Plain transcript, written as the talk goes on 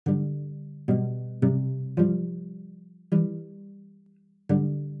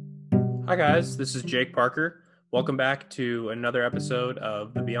Hi, guys. This is Jake Parker. Welcome back to another episode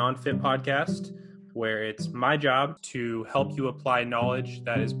of the Beyond Fit podcast, where it's my job to help you apply knowledge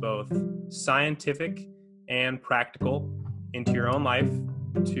that is both scientific and practical into your own life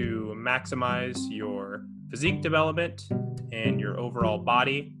to maximize your physique development and your overall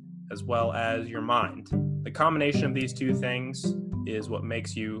body, as well as your mind. The combination of these two things is what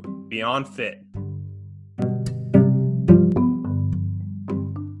makes you beyond fit.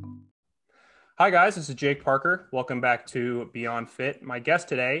 Hi, guys. This is Jake Parker. Welcome back to Beyond Fit. My guest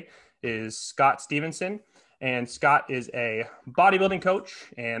today is Scott Stevenson, and Scott is a bodybuilding coach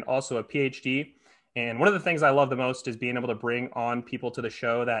and also a PhD. And one of the things I love the most is being able to bring on people to the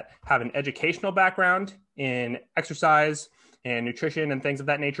show that have an educational background in exercise and nutrition and things of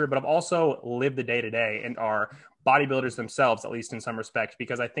that nature, but have also lived the day-to-day and are bodybuilders themselves, at least in some respects,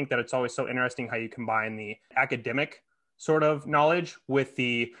 because I think that it's always so interesting how you combine the academic sort of knowledge with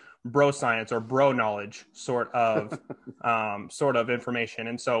the bro science or bro knowledge sort of information.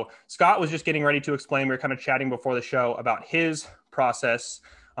 And so Scott was just getting ready to explain, we were kind of chatting before the show about his process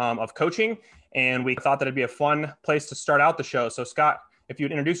of coaching, and we thought that it'd be a fun place to start out the show. So Scott, if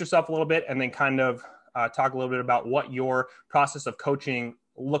you'd introduce yourself a little bit and then kind of talk a little bit about what your process of coaching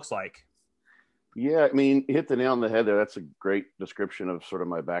looks like. Yeah, I mean, you hit the nail on the head there. That's a great description of sort of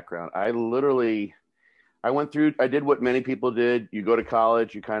my background. I did what many people did. You go to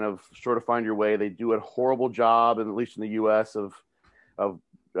college, you kind of sort of find your way. They do a horrible job, and at least in the US, of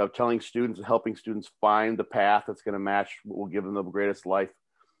telling students and helping students find the path that's going to match what will give them the greatest life.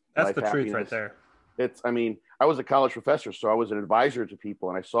 That's the truth right there. I was a college professor, so I was an advisor to people,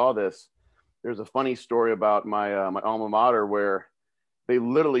 and I saw this. There's a funny story about my alma mater where they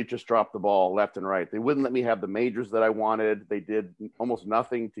literally just dropped the ball left and right. They wouldn't let me have the majors that I wanted. They did almost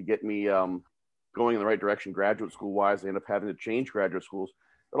nothing to get me going in the right direction graduate school wise. They ended up having to change graduate schools.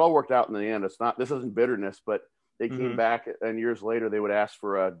 It all worked out in the end. This isn't bitterness, but they came back, and years later they would ask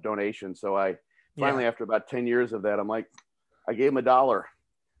for a donation. So I finally, after about 10 years of that, I'm like, I gave them $1.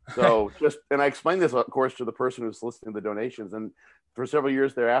 So and I explained this, of course, to the person who's listening to the donations. And for several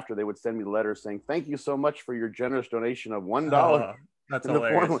years thereafter, they would send me letters saying, thank you so much for your generous donation of $1. That's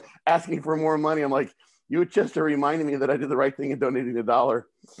hilarious. Asking for more money. I'm like, you just are reminding me that I did the right thing in donating $1.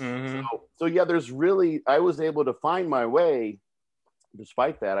 So yeah, I was able to find my way.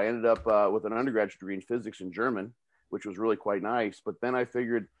 Despite that, I ended up with an undergraduate degree in physics and German, which was really quite nice. But then I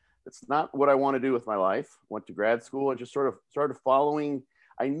figured it's not what I want to do with my life. Went to grad school and just sort of started following.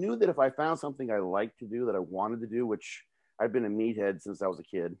 I knew that if I found something I liked to do, that I wanted to do, which I've been a meathead since I was a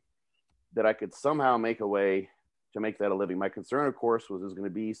kid, that I could somehow make a way to make that a living. My concern, of course, was going to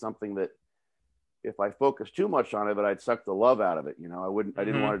be something that if I focused too much on it, that I'd suck the love out of it. I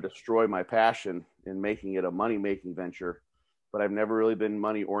didn't want to destroy my passion in making it a money-making venture, but I've never really been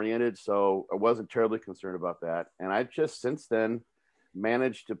money-oriented, so I wasn't terribly concerned about that. And I've just since then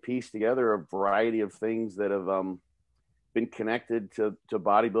managed to piece together a variety of things that have been connected to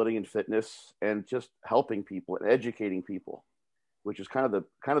bodybuilding and fitness, and just helping people and educating people, which is kind of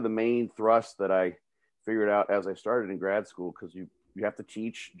the main thrust that I figured out as I started in grad school, because you have to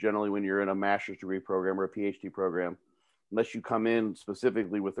teach generally when you're in a master's degree program or a PhD program. Unless you come in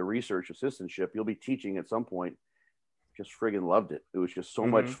specifically with a research assistantship, you'll be teaching at some point. Just friggin' loved it. It was just so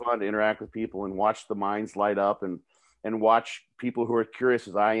much fun to interact with people and watch the minds light up, and watch people who are curious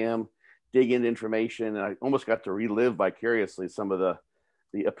as I am dig into information. And I almost got to relive vicariously some of the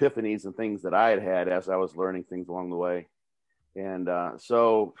epiphanies and things that I had as I was learning things along the way. And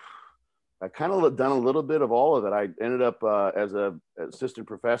so I kind of done a little bit of all of it. I ended up as an assistant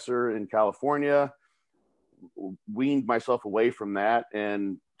professor in California, weaned myself away from that,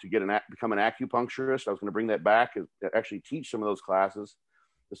 and to become an acupuncturist. I was going to bring that back and actually teach some of those classes.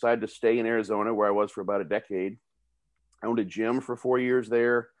 Decided to stay in Arizona, where I was for about a decade. I owned a gym for 4 years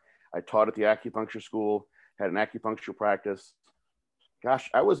there. I taught at the acupuncture school, had an acupuncture practice. Gosh,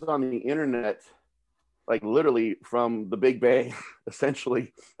 I was on the internet like literally from the Big Bang,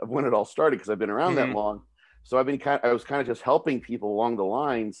 essentially, of when it all started, because I've been around that long. So I was kind of just helping people along the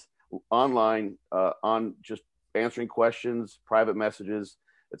lines online, on just answering questions, private messages,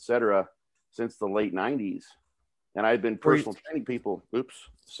 etc., since the late 90s. And I've been personal training people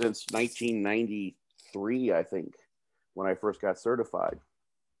since 1993, I think, when I first got certified.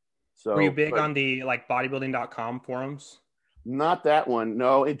 So were you big on the bodybuilding.com forums? Not that one.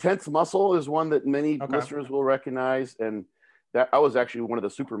 No, Intense Muscle is one that many listeners will recognize. And that I was actually one of the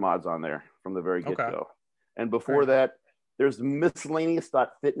super mods on there from the very get-go. And before that, there's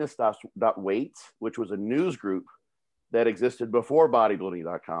miscellaneous.fitness.weight, which was a news group that existed before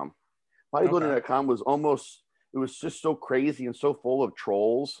bodybuilding.com. Bodybuilding.com was it was just so crazy and so full of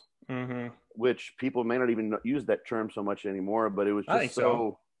trolls which people may not even use that term so much anymore, but it was I just think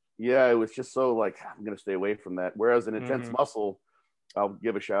so. yeah, it was just so like, I'm going to stay away from that. Whereas an intense muscle, I'll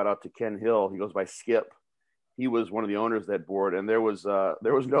give a shout out to Ken Hill. He goes by Skip. He was one of the owners of that board, and there was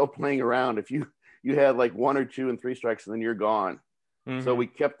no playing around. If you had like 1 or 2 and 3 strikes, and then you're gone. So we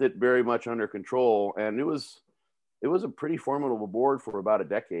kept it very much under control, and it was a pretty formidable board for about a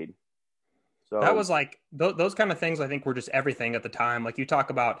decade. So that was like those kind of things I think were just everything at the time. Like you talk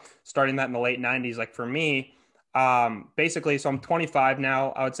about starting that in the late 90s. Like for me, basically, so I'm 25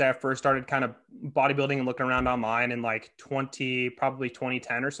 now. I would say I first started kind of bodybuilding and looking around online in like probably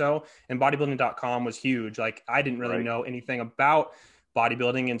 2010 or so. And bodybuilding.com was huge. Like I didn't really know anything about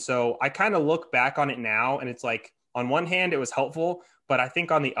bodybuilding. And so I kind of look back on it now and it's like, on one hand, it was helpful, but I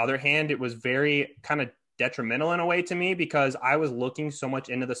think on the other hand, it was very kind of detrimental in a way to me because I was looking so much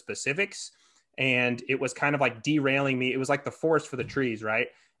into the specifics and it was kind of like derailing me. It was like the forest for the trees, right?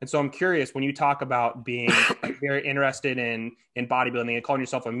 And so I'm curious, when you talk about being like very interested in bodybuilding and calling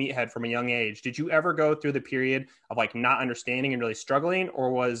yourself a meathead from a young age, did you ever go through the period of like not understanding and really struggling,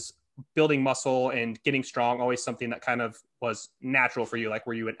 or was building muscle and getting strong always something that kind of was natural for you? Like,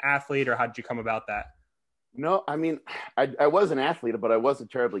 were you an athlete, or how did you come about that? No, I mean, I was an athlete, but I wasn't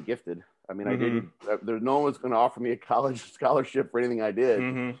terribly gifted. I mean, I didn't, there's no one was going to offer me a college scholarship for anything I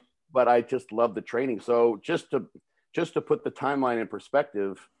did, but I just loved the training. So just to put the timeline in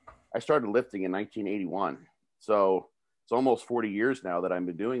perspective, I started lifting in 1981. So it's almost 40 years now that I've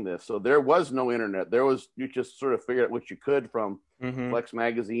been doing this. So there was no internet. You just sort of figured out what you could from Flex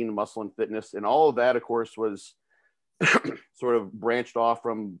Magazine, Muscle and Fitness. And all of that, of course, was sort of branched off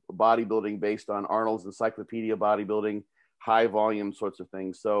from bodybuilding based on Arnold's Encyclopedia Bodybuilding, high volume sorts of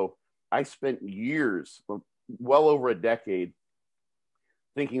things. So I spent years, well over a decade,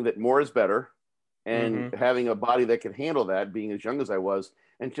 thinking that more is better and having a body that could handle that, being as young as I was,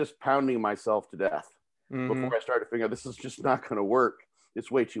 and just pounding myself to death before I started figuring out this is just not going to work. It's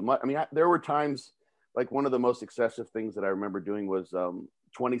way too much. I mean, there were times, like one of the most excessive things that I remember doing was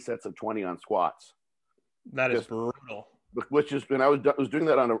 20 sets of 20 on squats. That is brutal. Which is, and I was doing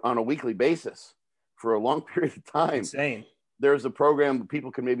that on a weekly basis for a long period of time. Insane. There's a program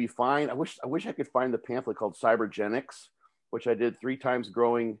people can maybe find. I wish I could find the pamphlet called Cybergenics, which I did 3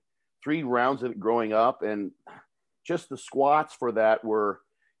 rounds of it growing up, and just the squats for that were,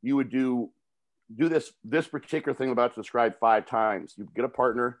 you would do this particular thing I'm about to describe 5 times. You get a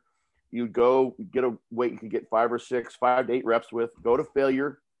partner, you'd go get a weight you could get 5 or 6, 5 to 8 reps with, go to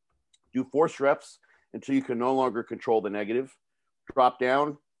failure, do 4 reps until you can no longer control the negative, drop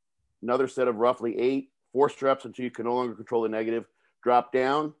down, another set of roughly 8, 4 reps until you can no longer control the negative, drop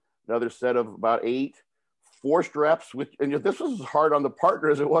down, another set of about 8, 4 reps, and this was as hard on the partner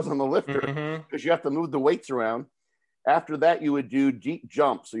as it was on the lifter because you have to move the weights around. After that, you would do deep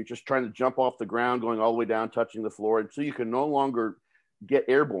jumps. So you're just trying to jump off the ground, going all the way down, touching the floor until you can no longer get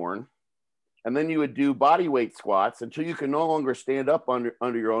airborne. And then you would do body weight squats until you can no longer stand up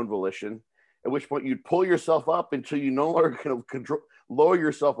under your own volition, at which point you'd pull yourself up until you no longer can lower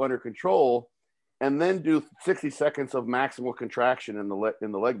yourself under control, and then do 60 seconds of maximal contraction in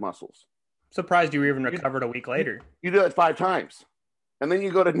the leg muscles. Surprised you even recovered a week later. You do it 5 times. And then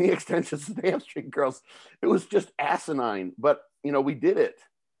you go to knee extensions and hamstring curls. It was just asinine, but we did it.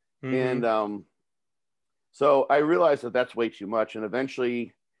 And so I realized that that's way too much. And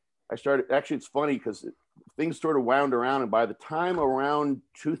eventually I started, actually it's funny because things sort of wound around. And by the time around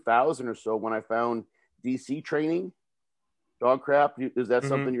 2000 or so, when I found DC training, dog crap, is that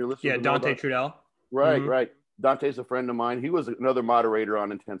something you're listening to? Yeah, Dante Trudell. Right, right. Dante's a friend of mine. He was another moderator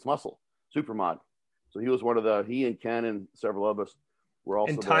on Intense Muscle, Supermod. So he was he and Ken and several of us were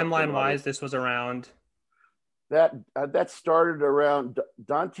also. And timeline wise, this was around that started around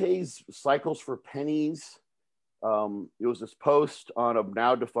Dante's Cycles for Pennies. It was this post on a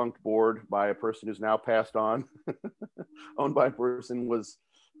now defunct board by a person who's now passed on, owned by a person. It was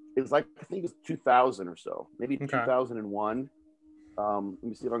like, I think it was 2000 or so, maybe 2001. Let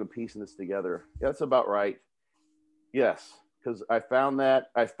me see if I can piece this together. Yeah, that's about right. Yes, because I found that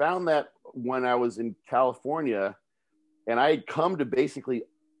when I was in California, and I had come to basically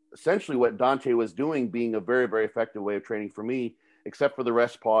essentially what Dante was doing being a very, very effective way of training for me, except for the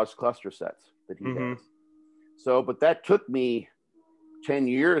rest pause cluster sets that he has. So, but that took me 10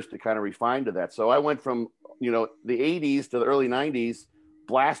 years to kind of refine to that. So I went from, the 80s to the early 90s,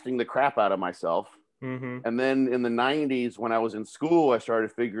 blasting the crap out of myself. And then in the 90s, when I was in school, I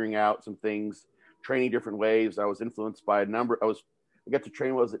started figuring out some things, training different ways. I was influenced by I got to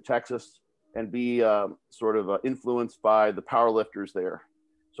train when I was at Texas and be sort of influenced by the power lifters there.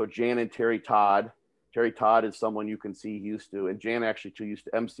 So Jan and Terry Todd Terry Todd is someone you can see he used to, and Jan actually too used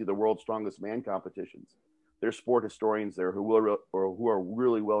to MC the World's Strongest Man competitions. There's sport historians there who are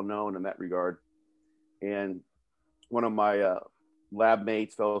really well known in that regard. And one of my lab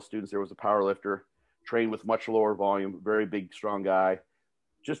mates, fellow students, there was a power lifter, trained with much lower volume, very big, strong guy.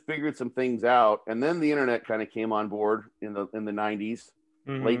 Just figured some things out, and then the internet kind of came on board in the 90s,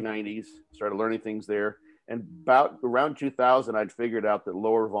 late 90s. Started learning things there, and about around 2000, I'd figured out that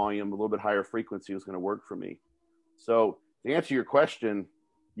lower volume, a little bit higher frequency, was going to work for me. So to answer your question,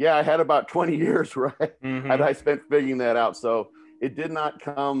 yeah, I had about 20 years where I spent figuring that out. So it did not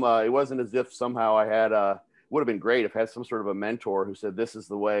come. It wasn't as if somehow I had would have been great if I had some sort of a mentor who said this is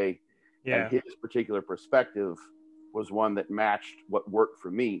the way, and his particular perspective was one that matched what worked for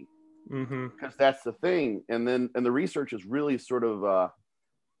me, because that's the thing. And the research is really sort of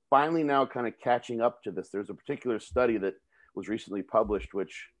finally now kind of catching up to this. There's a particular study that was recently published,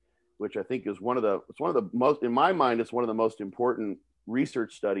 which I think is one of the most, in my mind, it's one of the most important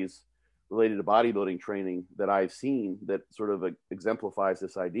research studies related to bodybuilding training that I've seen that sort of exemplifies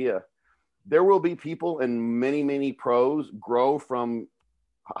this idea. There will be people, and many pros grow from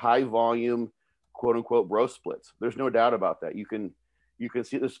high volume, quote unquote, bro splits. There's no doubt about that. You can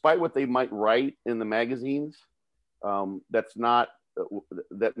see, despite what they might write in the magazines, that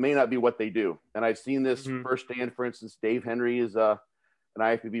may not be what they do. And I've seen this firsthand. For instance, Dave Henry is an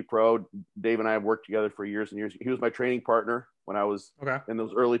IFBB pro. Dave and I have worked together for years and years. He was my training partner when I was in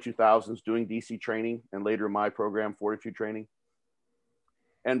those early 2000s doing DC training, and later my program, Fortitude Training.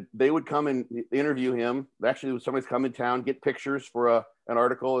 And they would come and interview him. Actually, somebody's come in town, get pictures for an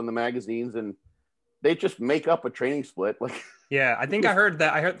article in the magazines, and they just make up a training split. Like, yeah, I think I heard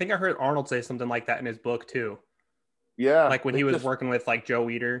that. I think I heard Arnold say something like that in his book too. Yeah, like when he was working with like Joe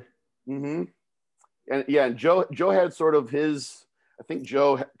Weider. And Joe had sort of his. I think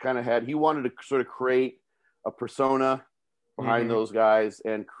Joe kind of had. He wanted to sort of create a persona behind those guys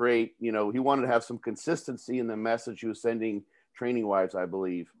and create. He wanted to have some consistency in the message he was sending training wise, I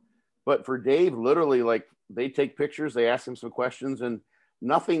believe. But for Dave, literally, like, they take pictures, they ask him some questions, and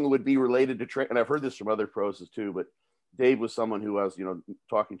nothing would be related to training. And I've heard this from other pros too, but Dave was someone who I was,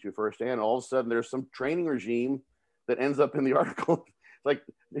 talking to firsthand. All of a sudden, there's some training regime that ends up in the article.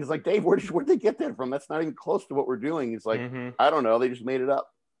 He's like, Dave, where'd they get that from? That's not even close to what we're doing. He's like, I don't know. They just made it up.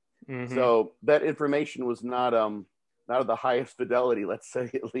 So that information was not of the highest fidelity, let's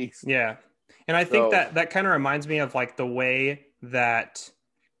say, at least. Yeah. And I think that kind of reminds me of like the way that,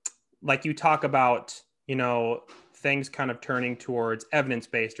 like, you talk about, things kind of turning towards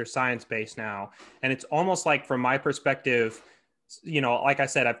evidence-based or science-based now. And it's almost like, from my perspective, like I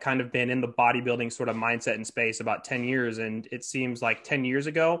said, I've kind of been in the bodybuilding sort of mindset and space about 10 years. And it seems like 10 years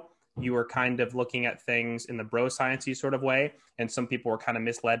ago, you were kind of looking at things in the bro sciencey sort of way. And some people were kind of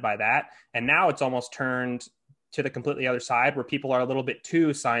misled by that. And now it's almost turned to the completely other side, where people are a little bit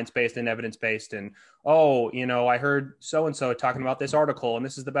too science-based and evidence-based, and, I heard so-and-so talking about this article, and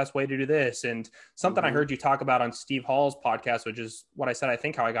this is the best way to do this. And something I heard you talk about on Steve Hall's podcast, which is what I said, I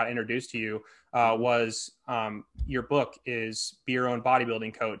think how I got introduced to you, was your book is Be Your Own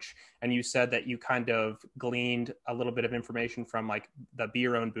Bodybuilding Coach. And you said that you kind of gleaned a little bit of information from like the Be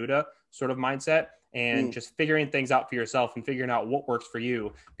Your Own Buddha sort of mindset, and just figuring things out for yourself and figuring out what works for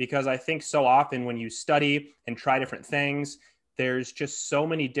you. Because I think so often when you study and try different things, there's just so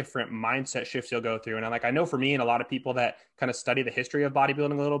many different mindset shifts you'll go through. And I know for me and a lot of people that kind of study the history of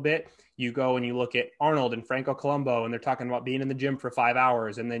bodybuilding a little bit, you go and you look at Arnold and Franco Columbu, and they're talking about being in the gym for 5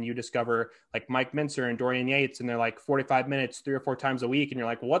 hours. And then you discover like Mike Mincer and Dorian Yates, and they're like 45 minutes, 3 or 4 times a week. And you're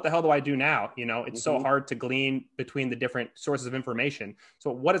like, well, what the hell do I do now? It's so hard to glean between the different sources of information. So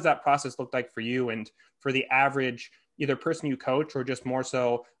what does that process look like for you and for the average either person you coach, or just more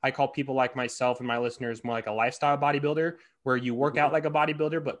so, I call people like myself and my listeners more like a lifestyle bodybuilder, where you work out like a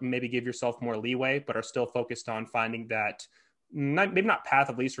bodybuilder, but maybe give yourself more leeway, but are still focused on finding that maybe not path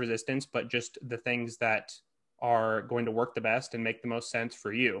of least resistance, but just the things that are going to work the best and make the most sense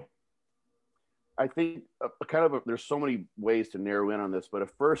for you. I think there's so many ways to narrow in on this, but a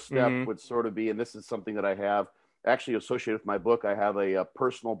first step would sort of be, and this is something that I have actually associated with my book. I have a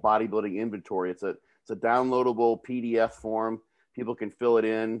personal bodybuilding inventory. It's a downloadable PDF form. People can fill it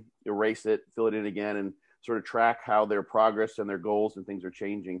in, erase it, fill it in again, and sort of track how their progress and their goals and things are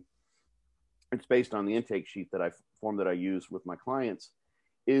changing. It's based on the intake sheet that I use with my clients,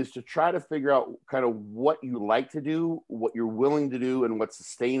 is to try to figure out kind of what you like to do, what you're willing to do, and what's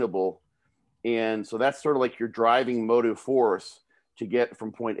sustainable. And so that's sort of like your driving motive force to get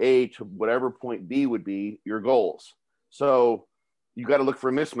from point A to whatever point B would be your goals. So you got to look for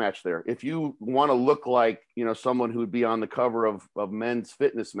a mismatch there. If you want to look like, someone who would be on the cover of Men's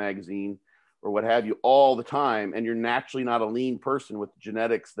Fitness magazine, or what have you all the time, and you're naturally not a lean person with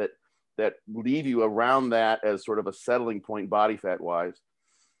genetics that leave you around that as sort of a settling point body fat wise,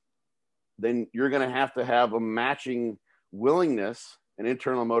 then you're going to have a matching willingness and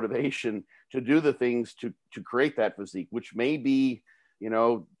internal motivation to do the things to create that physique, which may be,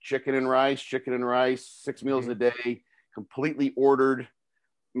 chicken and rice, 6 meals a day, completely ordered,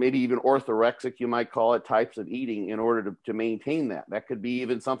 maybe even orthorexic, you might call it, types of eating in order to maintain that. That could be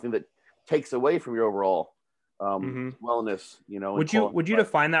even something that takes away from your overall wellness, Would you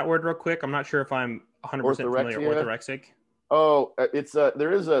define that word real quick? I'm not sure if I'm 100% familiar. Orthorexic. Oh,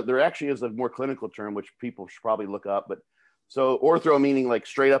 there actually is a more clinical term which people should probably look up. But so ortho meaning like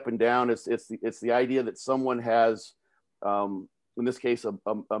straight up and down. It's the idea that someone has, in this case,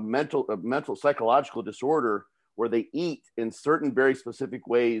 a mental psychological disorder where they eat in certain very specific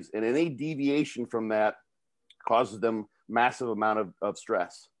ways, and any deviation from that causes them massive amount of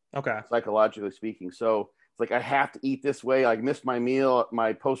stress. Okay, psychologically speaking. So it's like, I have to eat this way. I missed my meal.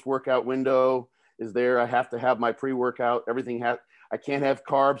 My post-workout window is there. I have to have my pre-workout. I can't have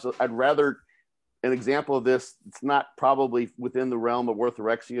carbs. I'd rather, an example of this, it's not probably within the realm of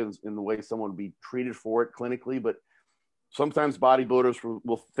orthorexia in the way someone would be treated for it clinically, but sometimes bodybuilders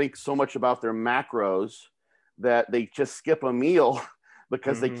will think so much about their macros that they just skip a meal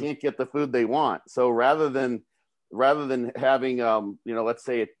because they can't get the food they want. So rather than having, let's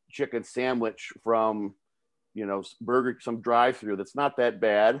say a chicken sandwich from, some drive-through that's not that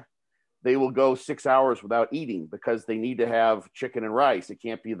bad, they will go 6 hours without eating because they need to have chicken and rice. It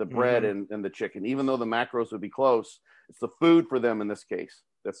can't be the bread and the chicken, even though the macros would be close. It's the food for them in this case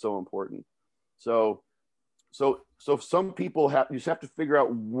that's so important. So some people you just have to figure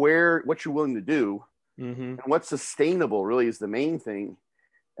out what you're willing to do, and what's sustainable really is the main thing,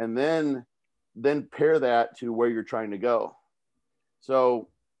 and then pair that to where you're trying to go. So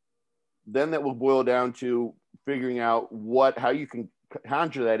then that will boil down to figuring out how you can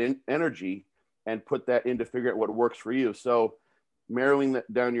conjure that energy and put that in to figure out what works for you. So narrowing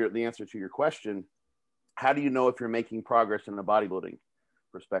that down the answer to your question, how do you know if you're making progress in a bodybuilding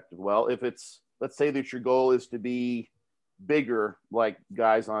perspective? Well, let's say that your goal is to be bigger, like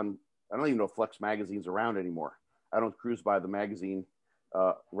guys on, I don't even know if Flex magazine's around anymore. I don't cruise by the magazine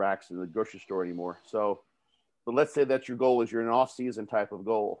racks in the grocery store anymore. But let's say that your goal is you're an off-season type of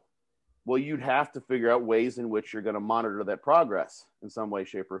goal. Well, you'd have to figure out ways in which you're going to monitor that progress in some way,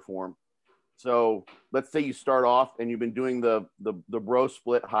 shape, or form. So let's say you start off and you've been doing the bro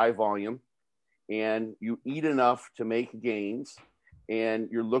split high volume, and you eat enough to make gains, and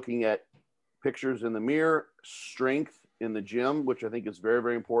you're looking at pictures in the mirror, strength in the gym, which I think is very,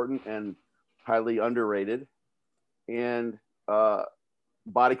 very important and highly underrated, and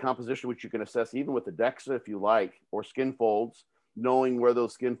body composition, which you can assess even with the DEXA if you like, or skin folds, knowing where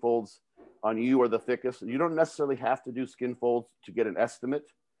those skin folds on you are the thickest. You don't necessarily have to do skin folds to get an estimate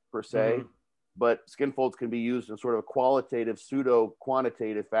per se, but skin folds can be used in sort of a qualitative,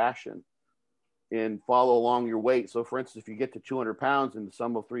 pseudo-quantitative fashion and follow along your weight. So for instance, if you get to 200 pounds and the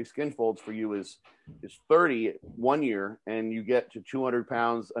sum of 3 skin folds for you is 30 one year, and you get to 200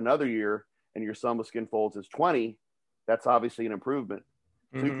 pounds another year and your sum of skin folds is 20, that's obviously an improvement.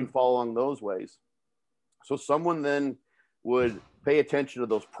 So you can follow along those ways. So someone then would pay attention to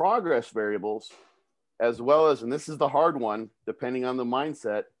those progress variables, as well as, and this is the hard one, depending on the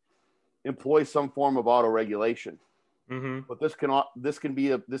mindset, employ some form of auto-regulation. But this can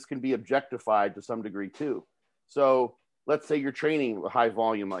be objectified to some degree too. So let's say you're training a high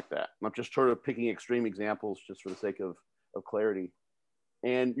volume like that. I'm just sort of picking extreme examples just for the sake of clarity.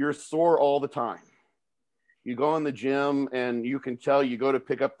 And you're sore all the time. You go in the gym and you can tell, you go to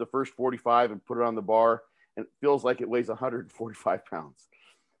pick up the first 45 and put it on the bar, and it feels like it weighs 145 pounds.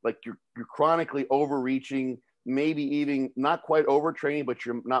 Like you're chronically overreaching, maybe even not quite overtraining, but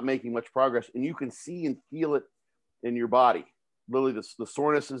you're not making much progress. And you can see and feel it in your body. Literally, the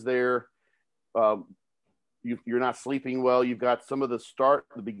soreness is there. You're not sleeping well. You've got some of the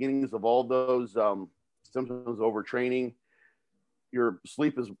beginnings of all those symptoms of overtraining. Your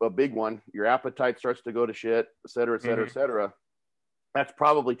sleep is a big one. Your appetite starts to go to shit, et cetera, et cetera, et cetera. That's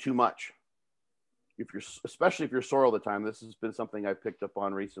probably too much. Especially if you're sore all the time. This has been something I've picked up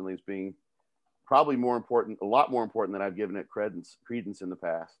on recently as being probably more important, a lot more important than I've given it credence in the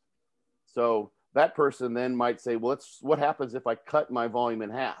past. So that person then might say, well, what happens if I cut my volume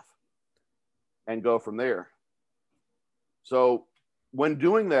in half and go from there? So when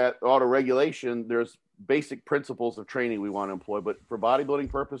doing that auto-regulation, there's basic principles of training we want to employ. But for bodybuilding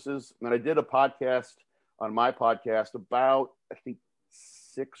purposes, and I did a podcast on my podcast about, I think,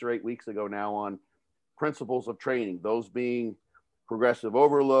 6 or 8 weeks ago now on principles of training, those being progressive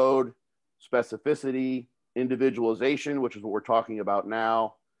overload, specificity, individualization, which is what we're talking about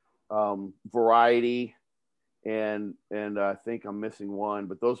now, variety, and I think I'm missing one,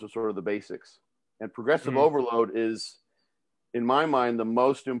 but those are sort of the basics. And progressive overload is, in my mind, the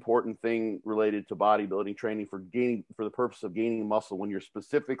most important thing related to bodybuilding training for the purpose of gaining muscle. When you're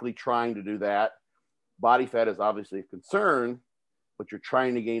specifically trying to do that, body fat is obviously a concern, but you're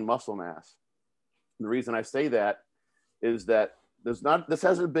trying to gain muscle mass. And the reason I say that is that this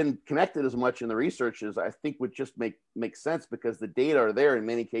hasn't been connected as much in the research as I think would just make sense, because the data are there in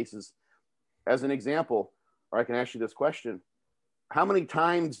many cases. As an example, or I can ask you this question: how many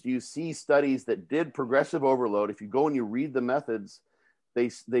times do you see studies that did progressive overload? If you go and you read the methods, they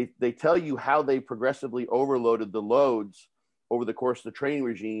tell you how they progressively overloaded the loads over the course of the training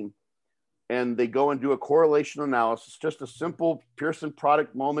regime, and they go and do a correlation analysis, just a simple Pearson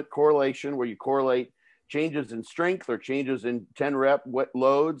product moment correlation, where you correlate changes in strength or changes in 10 rep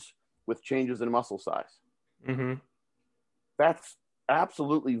loads with changes in muscle size. Mm-hmm. That's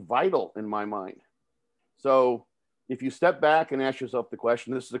absolutely vital in my mind. So if you step back and ask yourself the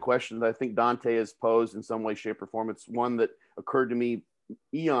question, this is a question that I think Dante has posed in some way, shape, or form. It's one that occurred to me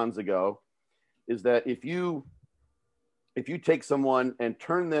eons ago, is that if you take someone and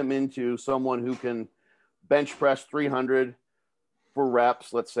turn them into someone who can bench press 300 for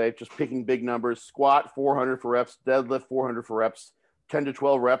reps, let's say, just picking big numbers, squat 400 for reps, deadlift 400 for reps, 10 to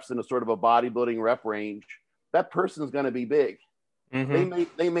 12 reps in a sort of a bodybuilding rep range, that person's going to be big. Mm-hmm.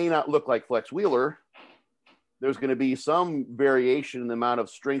 They may not look like Flex Wheeler. There's going to be some variation in the amount of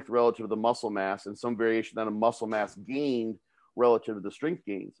strength relative to the muscle mass, and some variation in the muscle mass gained relative to the strength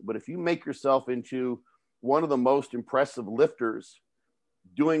gains. But if you make yourself into one of the most impressive lifters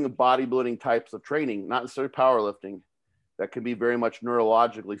doing bodybuilding types of training, not necessarily powerlifting, that can be very much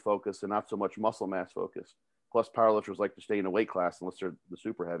neurologically focused and not so much muscle mass focused. Plus, powerlifters like to stay in a weight class unless they're the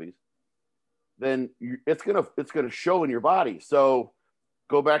super heavies. Then it's gonna show in your body. So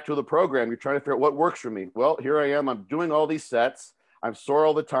go back to the program. You're trying to figure out what works for me. Well, here I am. I'm doing all these sets. I'm sore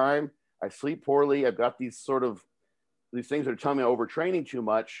all the time. I sleep poorly. I've got these things that are telling me I'm overtraining too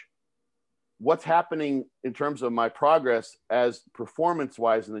much. What's happening in terms of my progress as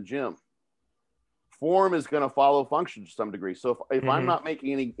performance-wise in the gym? Form is going to follow function to some degree. So if I'm not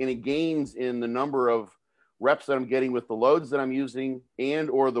making any gains in the number of reps that I'm getting with the loads that I'm using and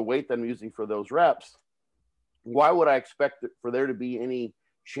or the weight that I'm using for those reps, why would I expect for there to be any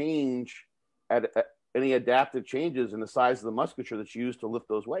change any adaptive changes in the size of the musculature that's used to lift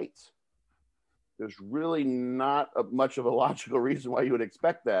those weights? There's really not much of a logical reason why you would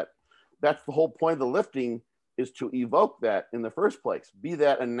expect that. That's the whole point of the lifting, is to evoke that in the first place, be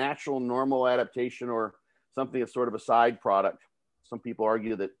that a natural, normal adaptation or something that's sort of a side product. Some people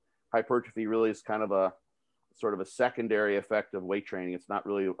argue that hypertrophy really is kind of a sort of a secondary effect of weight training. It's not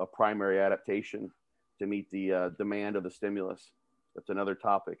really a primary adaptation to meet the demand of the stimulus. That's another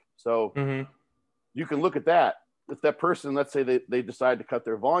topic. So you can look at that. If that person, let's say they decide to cut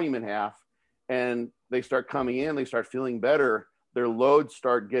their volume in half and they start coming in, they start feeling better, their loads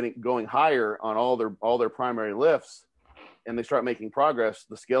start going higher on all their primary lifts, and they start making progress.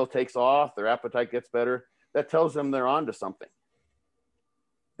 The scale takes off, their appetite gets better. That tells them they're onto something.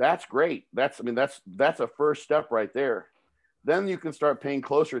 That's great. That's a first step right there. Then you can start paying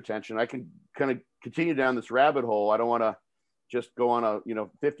closer attention. I can kind of continue down this rabbit hole. I don't want to just go on a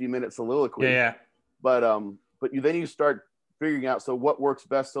 50-minute soliloquy. Yeah. But then you start figuring out, so what works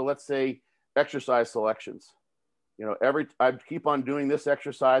best. So let's say exercise selections. I keep on doing this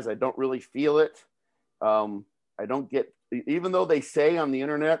exercise. I don't really feel it. I don't get, even though they say on the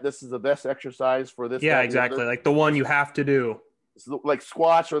internet, this is the best exercise for this. Yeah, exactly. Like the one you have to do. Like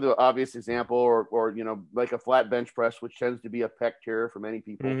squats are the obvious example, or like a flat bench press, which tends to be a pec tear for many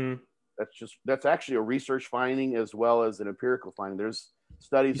people. That's actually a research finding as well as an empirical finding. There's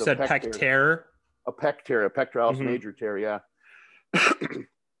studies. You said pec tear? A pec tear, a pectoralis major tear. Yeah.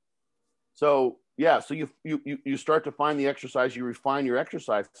 So you start to find the exercise. You refine your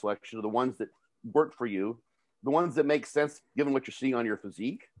exercise selection of the ones that work for you, the ones that make sense given what you're seeing on your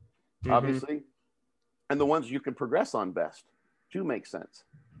physique, obviously, and the ones you can progress on best to make sense.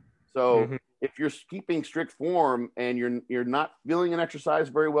 So if you're keeping strict form and you're not feeling an exercise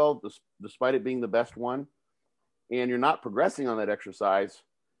very well, despite it being the best one, and you're not progressing on that exercise,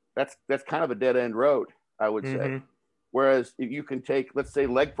 that's kind of a dead end road, I would say. Whereas if you can take, let's say,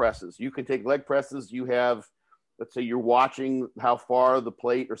 leg presses, you have, let's say you're watching how far the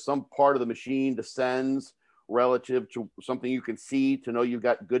plate or some part of the machine descends relative to something you can see to know you've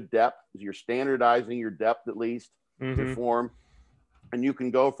got good depth. You're standardizing your depth, at least, your form. And you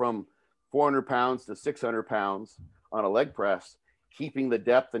can go from 400 pounds to 600 pounds on a leg press. keeping the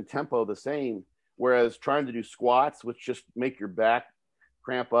depth and tempo the same. Whereas trying to do squats, which just make your back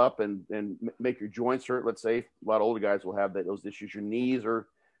cramp up and make your joints hurt. Let's say a lot of older guys will have those issues. Your knees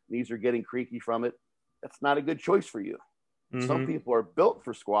are getting creaky from it. That's not a good choice for you. Mm-hmm. Some people are built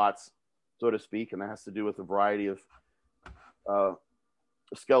for squats, so to speak, and that has to do with a variety of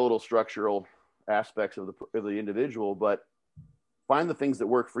skeletal structural aspects of the individual. But find the things that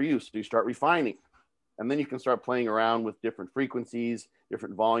work for you. So you start refining, and then you can start playing around with different frequencies,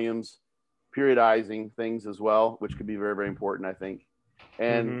 different volumes, periodizing things as well, which could be very, very important, I think.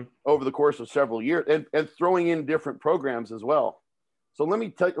 And over the course of several years, and throwing in different programs as well. So let me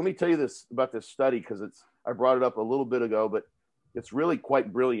tell you this about this study, because I brought it up a little bit ago, but it's really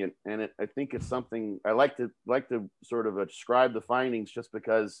quite brilliant, and I think it's something I like to sort of describe the findings, just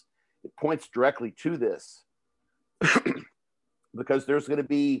because it points directly to this. Because there's going to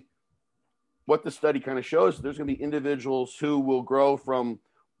be, what the study kind of shows, there's going to be individuals who will grow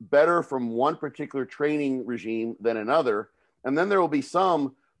better from one particular training regime than another. And then there will be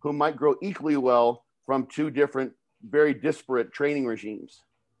some who might grow equally well from two different, very disparate training regimes.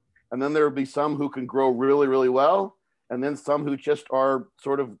 And then there will be some who can grow really, really well. And then some who just are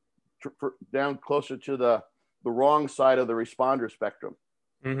sort of down closer to the wrong side of the responder spectrum.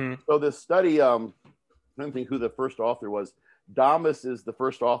 Mm-hmm. So this study, I don't think who the first author was. Damas is the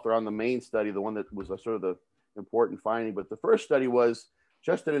first author on the main study, the one that was sort of the important finding. But the first study was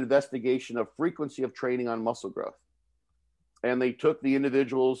just an investigation of frequency of training on muscle growth. And they took the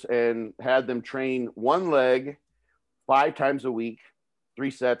individuals and had them train one leg 5 times a week, 3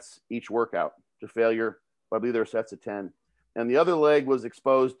 sets each workout to failure. I believe there are sets of 10. And the other leg was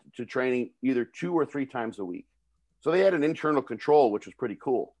exposed to training either 2 or 3 times a week. So they had an internal control, which was pretty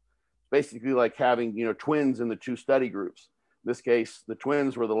cool. Basically like having, twins in the 2 study groups. In this case, the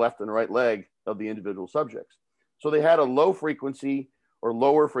twins were the left and right leg of the individual subjects. So they had a low frequency or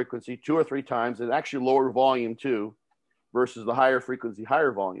lower frequency 2 or 3 times, and actually lower volume too, versus the higher frequency,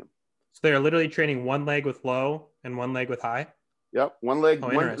 higher volume. So they're literally training one leg with low and one leg with high? Yep, one leg.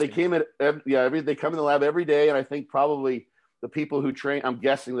 They came in, they come in the lab every day, and I think probably the people who train, I'm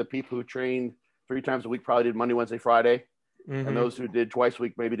guessing the people who trained 3 times a week probably did Monday, Wednesday, Friday. Mm-hmm. And those who did twice a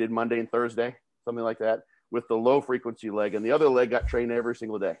week maybe did Monday and Thursday, something like that, with the low frequency leg. And the other leg got trained every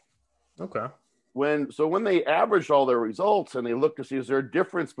single day. Okay. When they averaged all their results and they looked to see, is there a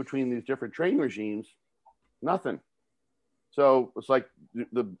difference between these different training regimes? Nothing. So it's like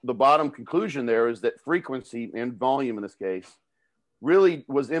the bottom conclusion there is that frequency and volume in this case really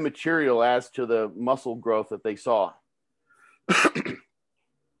was immaterial as to the muscle growth that they saw.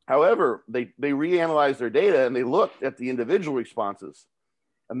 However, they reanalyzed their data and they looked at the individual responses.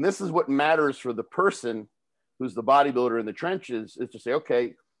 And this is what matters for the person who's the bodybuilder in the trenches, is to say,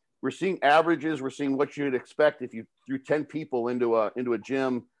 okay, we're seeing averages. We're seeing what you'd expect if you threw 10 people into a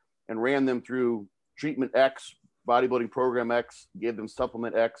gym and ran them through treatment X, bodybuilding program X, gave them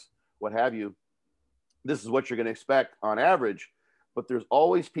supplement X, what have you. This is what you're going to expect on average. But there's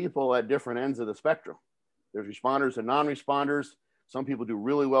always people at different ends of the spectrum. There's responders and non-responders. Some people do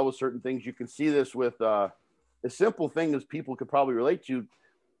really well with certain things. You can see this with a simple thing as people could probably relate to,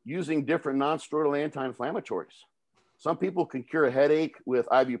 using different non-steroidal anti-inflammatories. Some people can cure a headache with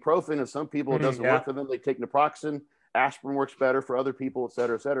ibuprofen, and some people it doesn't work for them. They take naproxen. Aspirin works better for other people, et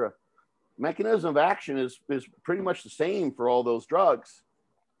cetera, et cetera. Mechanism of action is pretty much the same for all those drugs,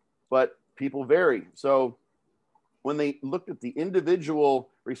 but people vary. So when they looked at the individual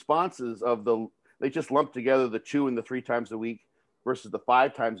responses they just lumped together the 2 and the 3 times a week versus the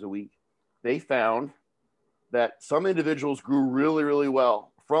 5 times a week. They found that some individuals grew really, really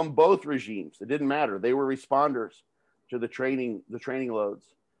well from both regimes. It didn't matter. They were responders to the training loads.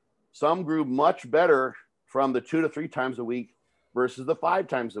 Some grew much better from the 2 to 3 times a week versus the 5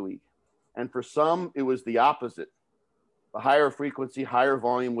 times a week. And for some, it was the opposite. The higher frequency, higher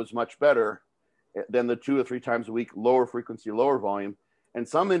volume was much better than the 2 or 3 times a week, lower frequency, lower volume. And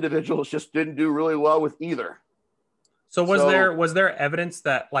some individuals just didn't do really well with either. So was there evidence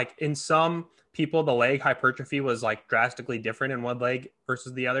that, like, in some people, the leg hypertrophy was like drastically different in one leg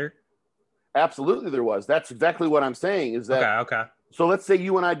versus the other? Absolutely, there was. That's exactly what I'm saying. Is that okay? So let's say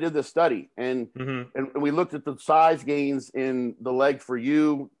you and I did this study, and we looked at the size gains in the leg for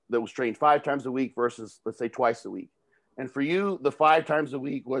you that was trained 5 times a week versus, let's say, twice a week. And for you, the 5 times a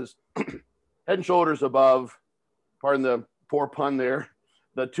week was head and shoulders above, pardon the poor pun there,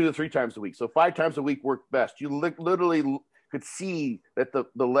 the 2 to 3 times a week. So 5 times a week worked best. You literally could see that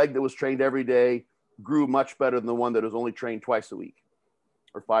the leg that was trained every day grew much better than the one that was only trained twice a week,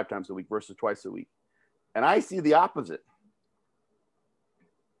 or 5 times a week versus twice a week. And I see the opposite.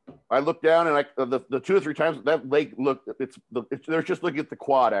 I looked down and the 2 or 3 times that leg looked, they're just looking at the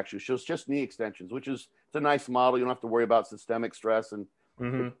quad actually. So it's just knee extensions, which is, it's a nice model. You don't have to worry about systemic stress, and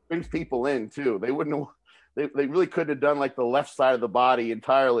it brings people in too. They wouldn't, they really couldn't have done like the left side of the body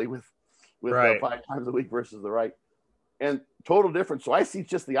entirely with right. 5 times a week versus the right, and total difference. So I see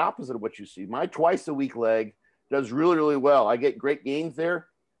just the opposite of what you see. My twice a week leg does really, really well. I get great gains there.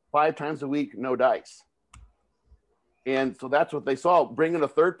 5 times a week, no dice. And so that's what they saw. Bringing a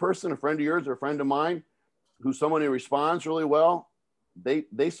third person, a friend of yours or a friend of mine, who's someone who responds really well,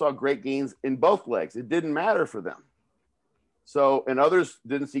 they saw great gains in both legs. It didn't matter for them. So, and others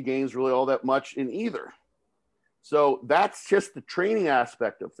didn't see gains really all that much in either. So that's just the training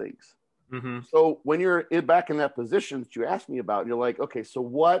aspect of things. So when you're back in that position that you asked me about, you're like, okay, so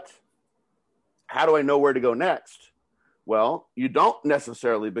how do I know where to go next? Well, you don't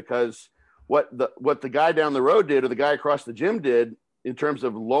necessarily, because what the guy down the road did or the guy across the gym did in terms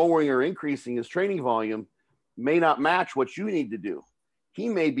of lowering or increasing his training volume may not match what you need to do. He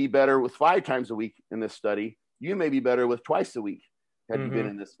may be better with 5 times a week in this study. You may be better with twice a week had you been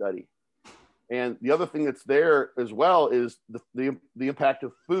in this study. And the other thing that's there as well is the impact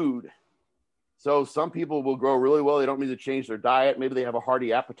of food. So some people will grow really well. They don't need to change their diet. Maybe they have a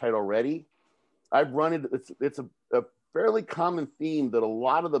hearty appetite already. I've run into, it's a fairly common theme that a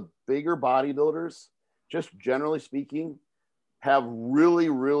lot of the bigger bodybuilders, just generally speaking, have really,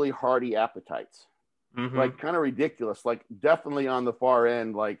 really hearty appetites. Like kind of ridiculous, like definitely on the far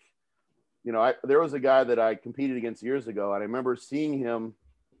end. Like, you know, there was a guy that I competed against years ago, and I remember seeing him.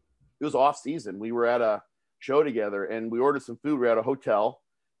 It was off season. We were at a show together and we ordered some food. We were at a hotel.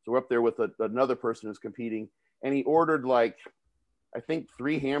 So we're up there with another person who's competing, and he ordered like, I think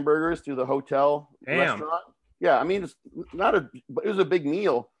 3 hamburgers through the hotel restaurant. Yeah. I mean, it was a big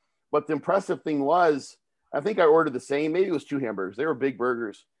meal, but the impressive thing was, I think I ordered the same, maybe it was 2 hamburgers. They were big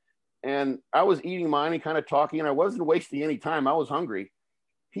burgers. And I was eating mine and kind of talking, and I wasn't wasting any time. I was hungry.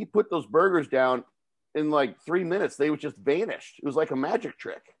 He put those burgers down in like 3 minutes. They just vanished. It was like a magic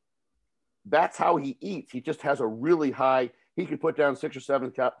trick. That's how he eats. He just has a really high, he could put down 6,000 or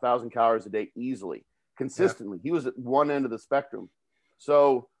 7,000 calories a day easily, consistently. He was at one end of the spectrum.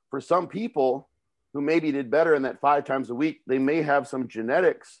 So for some people who maybe did better in that 5 times a week, they may have some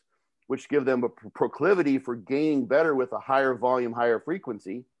genetics which give them a proclivity for gaining better with a higher volume, higher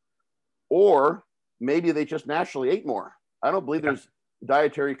frequency, or maybe they just naturally ate more. I don't believe there's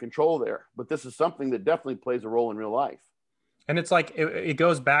dietary control there, but this is something that definitely plays a role in real life. And it's like, it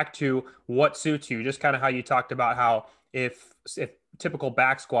goes back to what suits you, just kind of how you talked about how if typical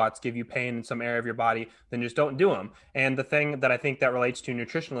back squats give you pain in some area of your body, then just don't do them. And the thing that I think that relates to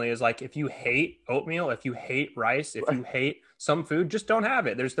nutritionally is like, if you hate oatmeal, if you hate rice, if you hate some food, just don't have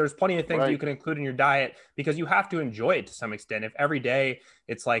it. There's plenty of things that you can include in your diet, because you have to enjoy it to some extent. If every day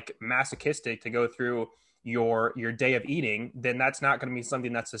it's like masochistic to go through your day of eating, then that's not going to be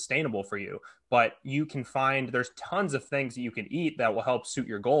something that's sustainable for you. But you can there's tons of things that you can eat that will help suit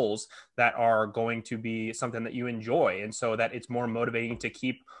your goals, that are going to be something that you enjoy, and so that it's more motivating to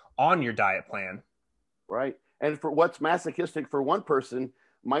keep on your diet plan. Right. And for what's masochistic for one person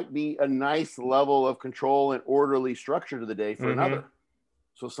might be a nice level of control and orderly structure to the day for another.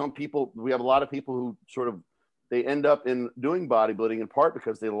 So some people, we have a lot of people who sort of, they end up in doing bodybuilding in part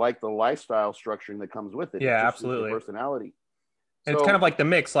because they like the lifestyle structuring that comes with it. Yeah, absolutely. Personality. And it's kind of like the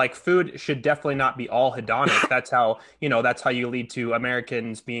mix. Like, food should definitely not be all hedonic. That's how you lead to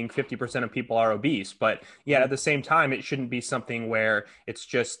Americans being 50% of people are obese. But yeah, at the same time, it shouldn't be something where it's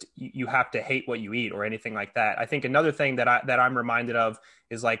just you have to hate what you eat or anything like that. I think another thing that I'm reminded of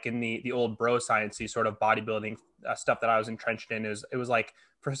is like in the old bro science-y sort of bodybuilding stuff that I was entrenched in, it was like,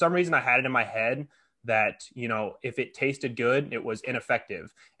 for some reason I had it in my head that, you know, if it tasted good, it was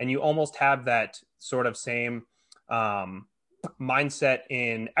ineffective. And you almost have that sort of same mindset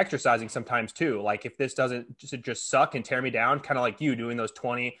in exercising sometimes too. Like, if this doesn't just suck and tear me down, kind of like you doing those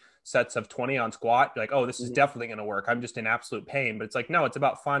 20 sets of 20 on squat, like, oh, this is definitely going to work. I'm just in absolute pain. But it's like, no, it's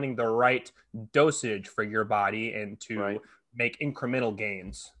about finding the right dosage for your body and to make incremental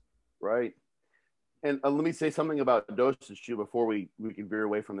gains. Right. And let me say something about dosage too before we can veer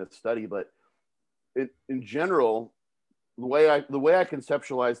away from this study. But in general, the way I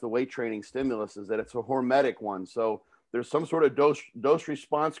conceptualize the weight training stimulus is that it's a hormetic one. So there's some sort of dose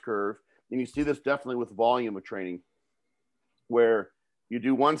response curve, and you see this definitely with volume of training, where you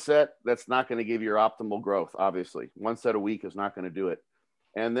do one set, that's not going to give you your optimal growth. Obviously, one set a week is not going to do it.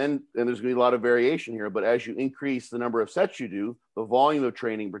 And there's going to be a lot of variation here, but as you increase the number of sets you do, the volume of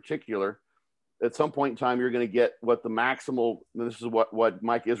training in particular, at some point in time, you're going to get what the maximal, this is what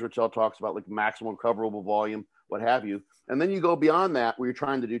Mike Israetel talks about, like maximal recoverable volume, what have you. And then you go beyond that where you're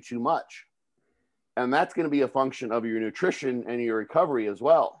trying to do too much. And that's going to be a function of your nutrition and your recovery as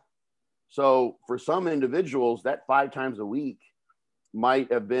well. So for some individuals, that 5 times a week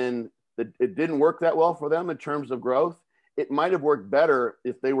might have been that it didn't work that well for them in terms of growth. It might have worked better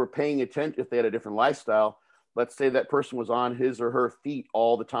if they were paying attention, if they had a different lifestyle. Let's say that person was on his or her feet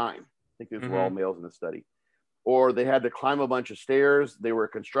all the time. I think these were all males in the study. Or they had to climb a bunch of stairs. They were a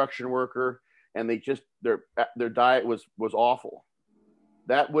construction worker and they just, their diet was awful.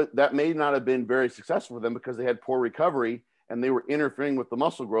 That may not have been very successful for them because they had poor recovery and they were interfering with the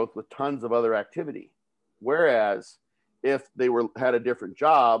muscle growth with tons of other activity. Whereas if they had a different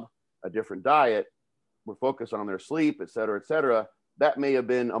job, a different diet, were focused on their sleep, et cetera, that may have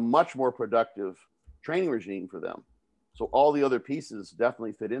been a much more productive training regime for them. So all the other pieces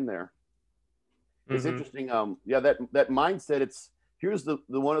definitely fit in there. It's interesting. That mindset, here's the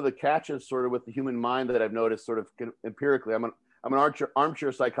one of the catches sort of with the human mind that I've noticed sort of empirically. I'm an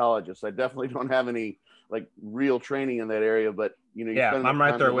armchair psychologist. I definitely don't have any like real training in that area, but you I'm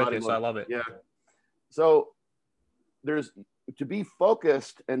right there with you. So I love it. Yeah. So there's to be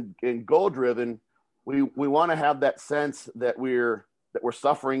focused and goal driven. We want to have that sense that we're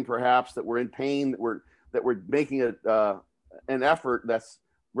suffering, perhaps that we're in pain, that we're making an effort that's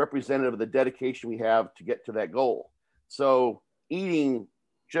representative of the dedication we have to get to that goal. So eating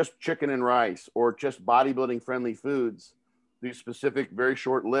just chicken and rice or just bodybuilding friendly foods, these specific, very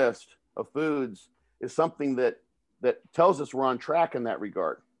short list of foods is something that tells us we're on track in that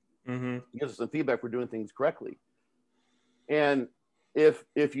regard. It gives us some feedback we're doing things correctly. And if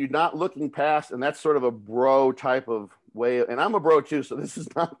you're not looking past, and that's sort of a bro type of way, and I'm a bro too, so this is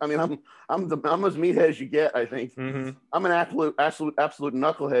not, I mean, I'm as meathead as you get, I think. I'm an absolute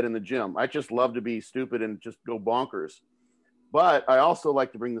knucklehead in the gym. I just love to be stupid and just go bonkers. But I also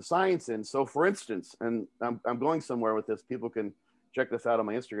like to bring the science in. So for instance, and I'm going somewhere with this, people can check this out on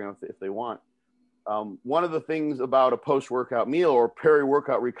my Instagram if they want. One of the things about a post-workout meal or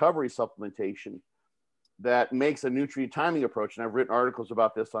peri-workout recovery supplementation that makes a nutrient timing approach, and I've written articles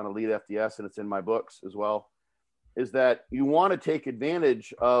about this on Elite FDS and it's in my books as well, is that you want to take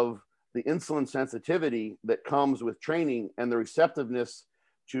advantage of the insulin sensitivity that comes with training and the receptiveness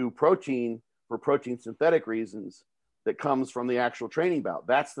to protein for protein synthetic reasons that comes from the actual training bout.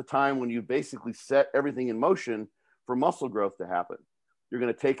 That's the time when you basically set everything in motion for muscle growth to happen. You're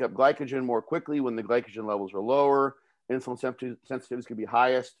going to take up glycogen more quickly when the glycogen levels are lower. Insulin sensitivities can be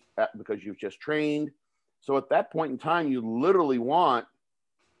highest because you've just trained. So at that point in time, you literally want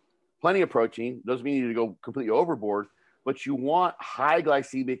plenty of protein. Doesn't mean you need to go completely overboard, but you want high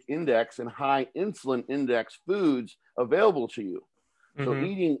glycemic index and high insulin index foods available to you. So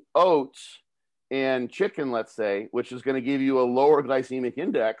eating oats and chicken, let's say, which is going to give you a lower glycemic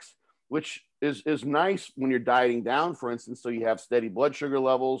index, which is nice when you're dieting down, for instance, so you have steady blood sugar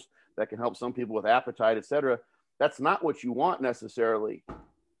levels that can help some people with appetite, et cetera. That's not what you want necessarily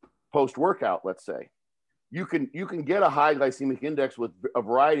post-workout, let's say. You can get a high glycemic index with a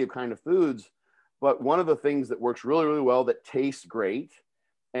variety of kind of foods, but one of the things that works really, really well that tastes great,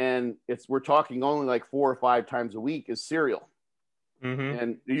 and we're talking only like 4 or 5 times a week, is cereal.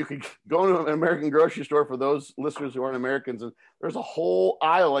 And you could go to an American grocery store, for those listeners who aren't Americans, and there's a whole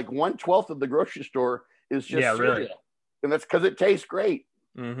aisle, like 1/12 of the grocery store is just cereal. Really. And that's because it tastes great.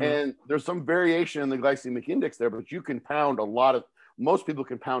 And there's some variation in the glycemic index there, but you can pound most people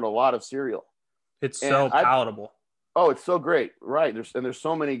can pound a lot of cereal. It's so palatable. It's so great. Right. There's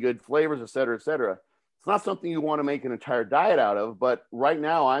so many good flavors, et cetera, et cetera. It's not something you want to make an entire diet out of, but right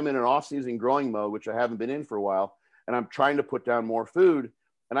now I'm in an off-season growing mode, which I haven't been in for a while. And I'm trying to put down more food.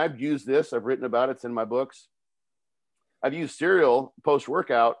 And I've used this. I've written about it. It's in my books. I've used cereal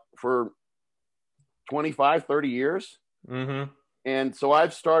post-workout for 25, 30 years. And so I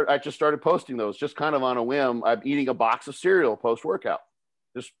just started posting those just kind of on a whim. I'm eating a box of cereal post-workout.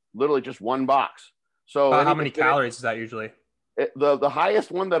 Just literally just one box. So how many calories is that usually? The highest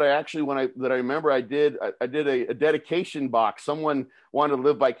one that I remember I did a dedication box. Someone wanted to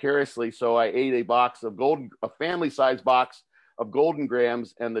live vicariously, so I ate a family-sized box of Golden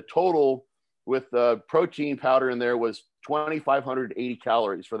Grams, and the total with the protein powder in there was 2,580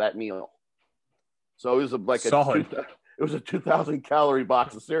 calories for that meal. So it was a 2,000 calorie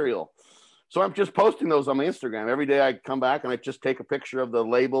box of cereal. So I'm just posting those on my Instagram every day. I come back and I just take a picture of the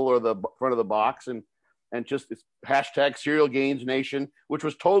label or the front of the box and just it's hashtag Cereal Gains Nation, which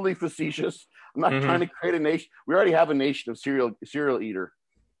was totally facetious. I'm not trying to create a nation. We already have a nation of cereal eaters,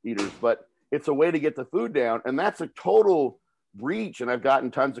 but it's a way to get the food down. And that's a total reach. And I've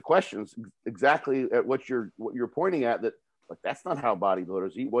gotten tons of questions exactly at what you're pointing at, that like, that's not how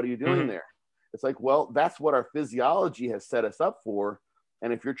bodybuilders eat. What are you doing there? It's like, well, that's what our physiology has set us up for.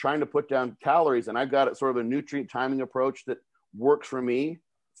 And if you're trying to put down calories, and I've got a sort of a nutrient timing approach that works for me,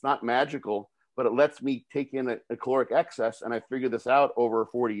 it's not magical, but it lets me take in a caloric excess. And I figured this out over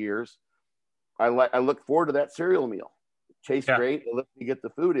 40 years. I look forward to that cereal meal. It tastes great. It lets me get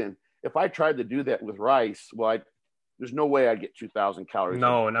the food in. If I tried to do that with rice, well, there's no way I'd get 2,000 calories.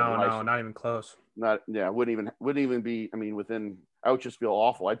 No, not even close. Wouldn't even be. I mean, I would just feel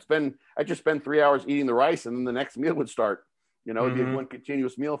awful. I'd just spend 3 hours eating the rice, and then the next meal would start. It'd be one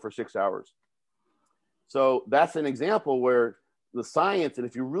continuous meal for 6 hours. So that's an example where the science, and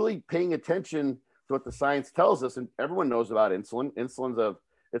if you're really paying attention to what the science tells us, and everyone knows about insulin.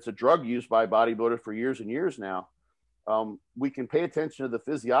 It's a drug used by bodybuilders for years and years now. We can pay attention to the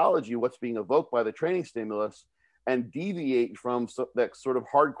physiology, what's being evoked by the training stimulus, and deviate from that sort of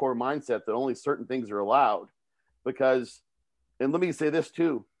hardcore mindset that only certain things are allowed. Because, and let me say this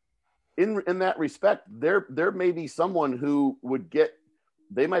too, in that respect, there may be someone who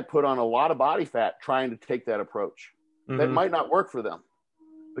they might put on a lot of body fat trying to take that approach. That might not work for them,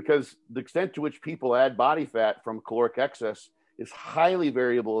 because the extent to which people add body fat from caloric excess is highly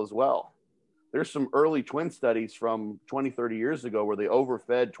variable as well. There's some early twin studies from 20, 30 years ago where they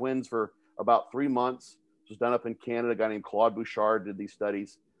overfed twins for about 3 months. This was done up in Canada. A guy named Claude Bouchard did these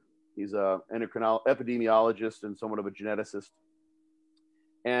studies. He's an epidemiologist and somewhat of a geneticist.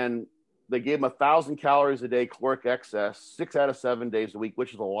 And they gave them 1,000 calories a day caloric excess, 6 out of 7 days a week,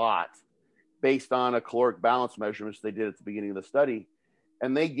 which is a lot, based on a caloric balance measurements they did at the beginning of the study.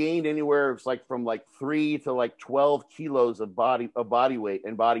 And they gained anywhere from 3 to 12 kilos of body weight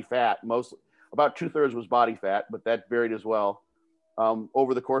and body fat. About 2/3 was body fat, but that varied as well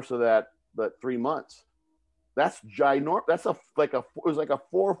over the course of that 3 months. That's ginormous. It was like a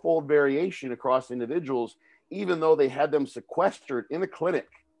 4-fold variation across individuals, even though they had them sequestered in a clinic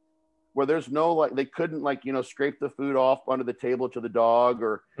where there's no, they couldn't scrape the food off under the table to the dog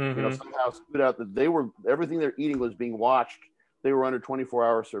or somehow scoot out. Everything they're eating was being watched. They were under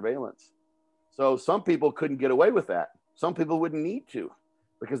 24-hour surveillance. So some people couldn't get away with that. Some people wouldn't need to,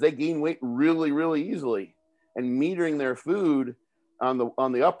 because they gain weight really, really easily. And metering their food on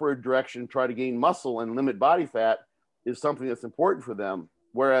the upward direction, try to gain muscle and limit body fat, is something that's important for them.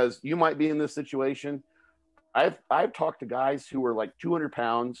 Whereas you might be in this situation. I've talked to guys who were 200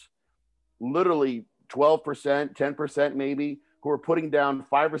 pounds, literally 12%, 10% maybe, who were putting down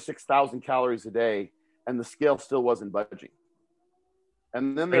 5,000 or 6,000 calories a day, and the scale still wasn't budging.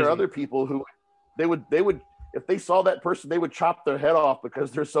 And then there are other people who they would, if they saw that person, they would chop their head off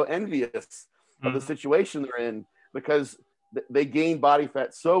because they're so envious of the situation they're in, because they gain body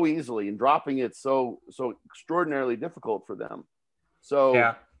fat so easily, and dropping it so extraordinarily difficult for them.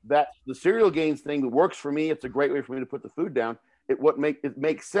 So that the cereal gains thing works for me. It's a great way for me to put the food down. It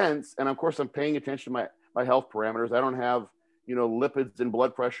makes sense. And of course, I'm paying attention to my health parameters. I don't have, lipids and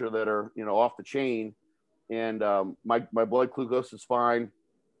blood pressure that are, off the chain. And my blood glucose is fine.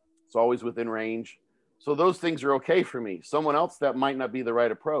 It's always within range. So those things are okay for me. Someone else, that might not be the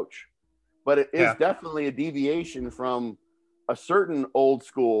right approach. But it is definitely a deviation from a certain old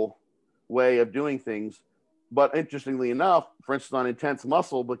school way of doing things. But interestingly enough, for instance, on Intense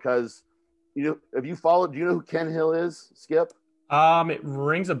Muscle, because, do you know who Ken Hill is, Skip? It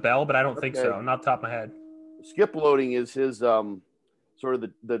rings a bell, but I don't think so. Not off the top of my head. Skip loading is his sort of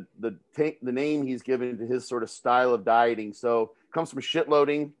the name he's given to his sort of style of dieting. So it comes from shit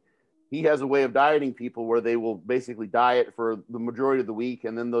loading. He has a way of dieting people where they will basically diet for the majority of the week,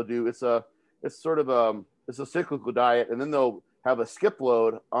 and then they'll do it's a cyclical diet, and then they'll have a skip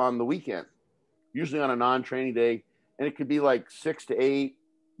load on the weekend, usually on a non-training day, and it could be 6 to 8.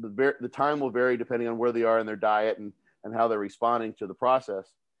 The time will vary depending on where they are in their diet and how they're responding to the process.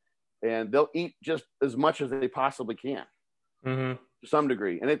 And they'll eat just as much as they possibly can to some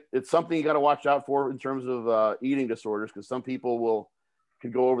degree. And it's something you got to watch out for in terms of eating disorders, because some people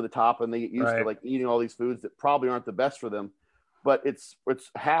can go over the top and they get used to eating all these foods that probably aren't the best for them. But it's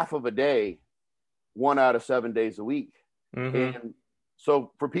half of a day, 1 out of 7 days a week. And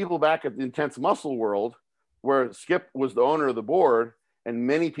so for people back at the Intense Muscle world, where Skip was the owner of the board, and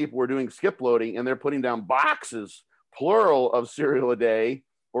many people were doing skip loading, and they're putting down boxes, plural, of cereal a day,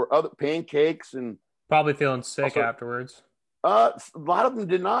 or other pancakes, and probably feeling sick afterwards. A lot of them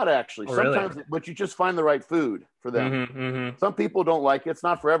did not actually. Oh, sometimes, really? But you just find the right food for them. Some people don't like it. It's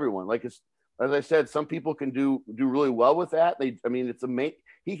not for everyone. As I said, some people can do really well with that.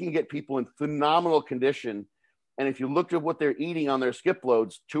 He can get people in phenomenal condition. And if you looked at what they're eating on their skip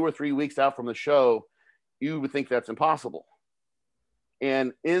loads 2 or 3 weeks out from the show, you would think that's impossible.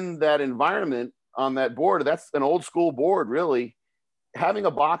 And in that environment on that board, that's an old school board, really. having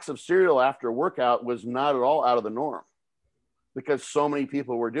a box of cereal after a workout was not at all out of the norm because so many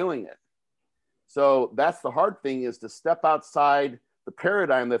people were doing it. So that's the hard thing, is to step outside the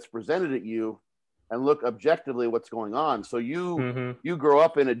paradigm that's presented at you and look objectively what's going on. So you grow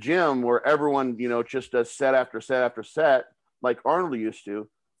up in a gym where everyone, just does set after set after set, like Arnold used to.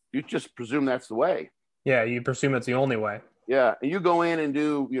 You just presume that's the way. Yeah, you presume it's the only way. Yeah, and you go in and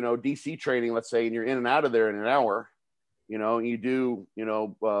do, DC training, let's say, and you're in and out of there in an hour. You do,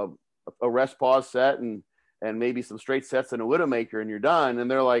 a rest pause set and maybe some straight sets and a Widowmaker, and you're done.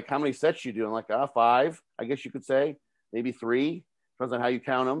 And they're like, how many sets you do? I'm like, 5, I guess you could say, maybe 3, depends on how you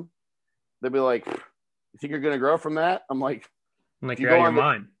count them. They'll be like, you think you're going to grow from that? I'm like, you're out of your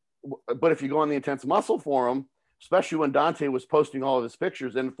mind. But if you go on the Intense Muscle forum, especially when Dante was posting all of his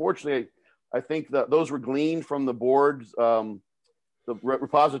pictures, and unfortunately, I think that those were gleaned from the board's, the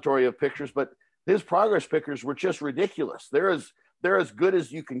repository of pictures, but his progress pictures were just ridiculous. They're as good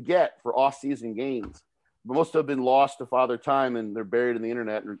as you can get for off-season gains. But most have been lost to Father Time, and they're buried in the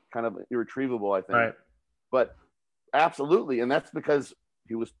internet and kind of irretrievable, I think. Right. But absolutely, and that's because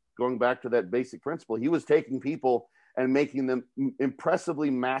he was going back to that basic principle. He was taking people and making them impressively,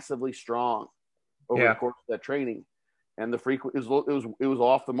 massively strong over the course of that training. And the frequent it was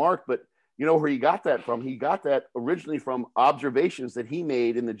off the mark. But you know where he got that from? He got that originally from observations that he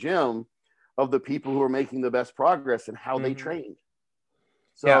made in the gym of the people who were making the best progress and how they trained.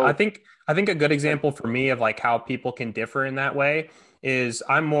 So, yeah, I think a good example for me of like how people can differ in that way is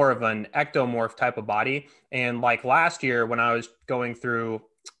I'm more of an ectomorph type of body. And like last year when I was going through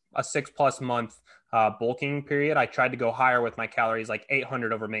a 6+ month bulking period, I tried to go higher with my calories, like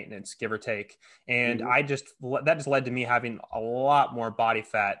 800 over maintenance, give or take. And that just led to me having a lot more body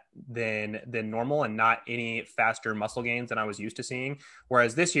fat than normal and not any faster muscle gains than I was used to seeing.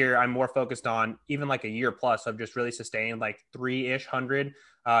 Whereas this year I'm more focused on even like a year plus of just really sustaining like 300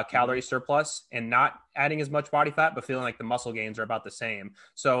 calorie surplus and not adding as much body fat, but feeling like the muscle gains are about the same.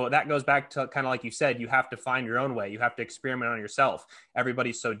 So that goes back to kind of like you said, you have to find your own way. You have to experiment on yourself.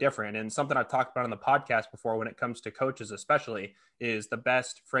 Everybody's so different. And something I've talked about on the podcast before when it comes to coaches, especially, is the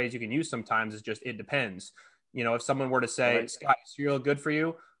best phrase you can use sometimes is just, it depends. If someone were to say, Scott, is cereal good for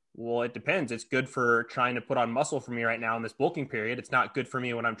you? Well, it depends. It's good for trying to put on muscle for me right now in this bulking period. It's not good for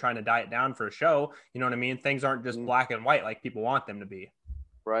me when I'm trying to diet down for a show. You know what I mean? Things aren't just black and white like people want them to be.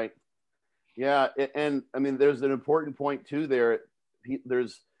 Right. Yeah. And I mean, there's an important point too there.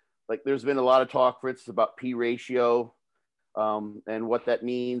 There's been a lot of talk, Fritz, about P ratio and what that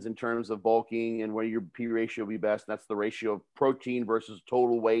means in terms of bulking and where your P ratio will be best. That's the ratio of protein versus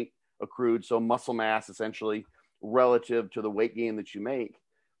total weight accrued. So muscle mass essentially relative to the weight gain that you make.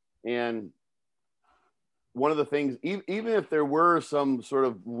 And one of the things, even if there were some sort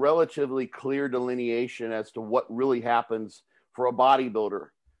of relatively clear delineation as to what really happens for a bodybuilder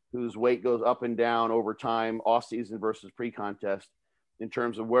whose weight goes up and down over time, off season versus pre-contest, in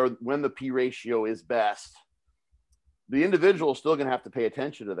terms of when the P ratio is best, the individual is still going to have to pay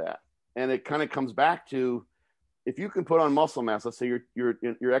attention to that. And it kind of comes back to, if you can put on muscle mass, let's say you're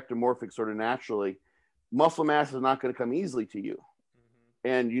ectomorphic sort of naturally, muscle mass is not going to come easily to you.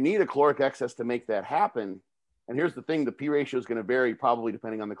 And you need a caloric excess to make that happen. And here's the thing, the P ratio is going to vary probably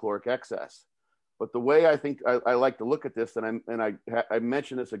depending on the caloric excess. But the way I think I like to look at this, and I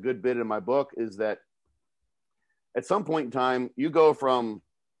mentioned this a good bit in my book, is that at some point in time, you go from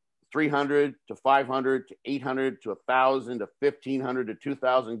 300 to 500 to 800 to 1,000 to 1,500 to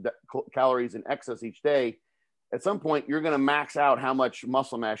 2,000 calories in excess each day. At some point, you're going to max out how much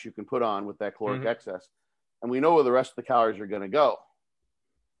muscle mass you can put on with that caloric excess. And we know where the rest of the calories are going to go.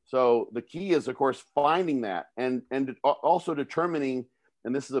 So the key is, of course, finding that and also determining,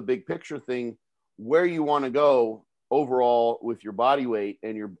 and this is a big picture thing, where you want to go overall with your body weight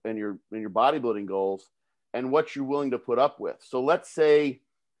and your bodybuilding goals and what you're willing to put up with. So let's say,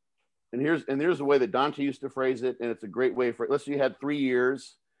 and here's the way that Dante used to phrase it, and it's a great way for it. Let's say you had 3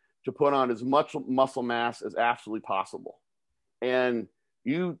 years to put on as much muscle mass as absolutely possible. And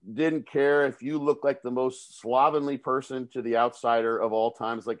you didn't care if you looked like the most slovenly person to the outsider of all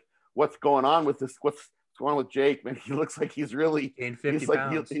times. Like, what's going on with this? What's going on with Jake, man? He looks like he's really gained 50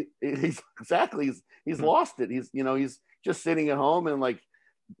 pounds. He's lost it. He's just sitting at home and like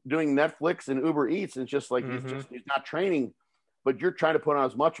doing Netflix and Uber Eats, and just like he's not training. But you're trying to put on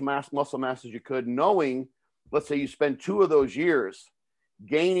as much muscle mass as you could, knowing, let's say you spend 2 of those years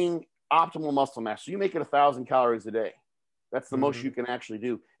gaining optimal muscle mass. So you make it 1,000 calories a day. That's the most you can actually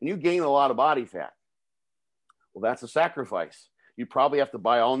do. And you gain a lot of body fat. Well, that's a sacrifice. You probably have to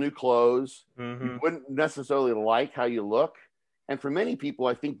buy all new clothes. You wouldn't necessarily like how you look. And for many people,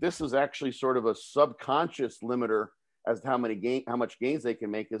 I think this is actually sort of a subconscious limiter as to how much gains they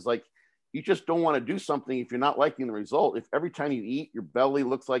can make, is like, you just don't want to do something if you're not liking the result. If every time you eat, your belly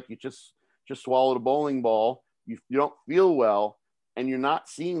looks like you just swallowed a bowling ball, you don't feel well, and you're not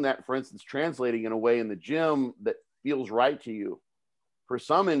seeing that, for instance, translating in a way in the gym that feels right to you. For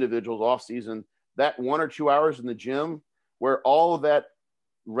some individuals off season, that 1 or 2 hours in the gym where all of that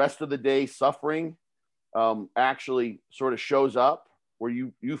rest of the day suffering actually sort of shows up, where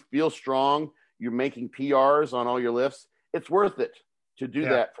you feel strong, you're making PRs on all your lifts, it's worth it to do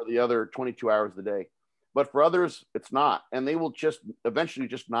that for the other 22 hours a day. But for others, it's not, and they will just eventually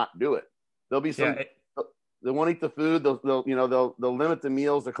just not do it. There'll be some, they won't eat the food. They'll limit the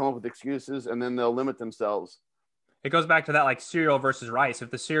meals. They'll come up with excuses, and then they'll limit themselves. It goes back to that, like cereal versus rice.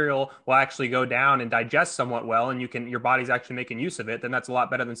 If the cereal will actually go down and digest somewhat well, and your body's actually making use of it, then that's a lot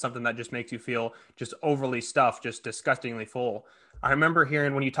better than something that just makes you feel just overly stuffed, just disgustingly full. I remember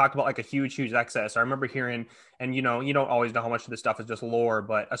hearing, when you talk about like a huge excess, I remember hearing, and you don't always know how much of this stuff is just lore,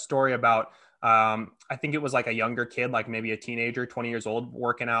 but a story about, I think it was like a younger kid, like maybe a teenager, 20 years old,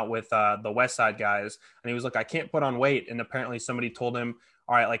 working out with the West Side guys. And he was like, I can't put on weight. And apparently somebody told him,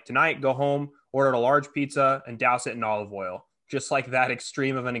 all right, like tonight, go home, order a large pizza and douse it in olive oil. Just like that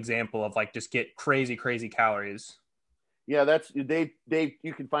extreme of an example of like, just get crazy calories. Yeah, that's Dave.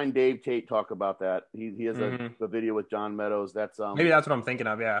 You can find Dave Tate talk about that. He has a video with John Meadows. That's maybe that's what I'm thinking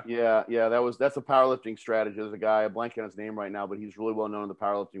of. Yeah. That's a powerlifting strategy. There's a guy, I'm blanking on his name right now, but he's really well known in the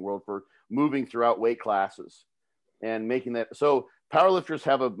powerlifting world for moving throughout weight classes and making that. So powerlifters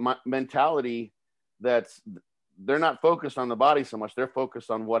have a mentality that's, they're not focused on the body so much. They're focused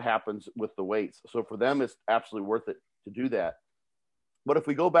on what happens with the weights. So for them, it's absolutely worth it to do that. But if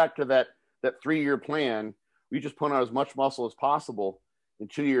we go back to that 3-year plan, we just put on as much muscle as possible in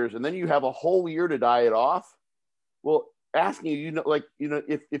 2 years, and then you have a whole year to diet off. Well, asking you,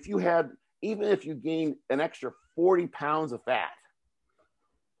 if you had, even if you gained an extra 40 pounds of fat,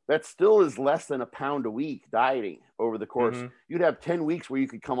 that still is less than a pound a week dieting over the course. You'd have 10 weeks where you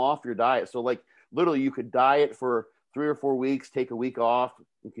could come off your diet. So like literally you could diet for 3 or 4 weeks, take a week off,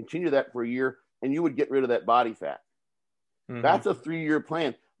 and continue that for a year, and you would get rid of that body fat. That's a 3-year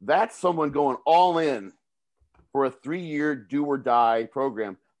plan. That's someone going all in for a 3-year do or die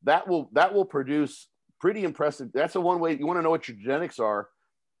program. That will produce pretty impressive. That's the one way you want to know what your genetics are.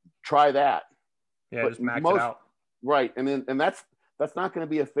 Try that. Yeah, just max it out. Right. And that's not going to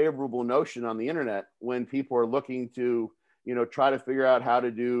be a favorable notion on the internet when people are looking to, try to figure out how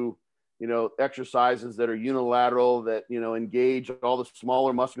to do, exercises that are unilateral, that, engage all the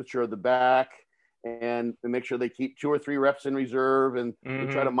smaller musculature of the back, and make sure they keep 2 or 3 reps in reserve, and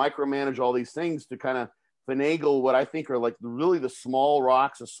try to micromanage all these things to kind of finagle what I think are like really the small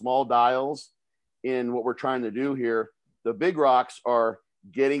rocks, the small dials in what we're trying to do here. The big rocks are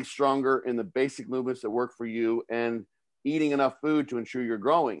getting stronger in the basic movements that work for you and eating enough food to ensure you're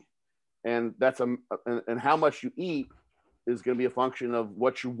growing. And that's and how much you eat is going to be a function of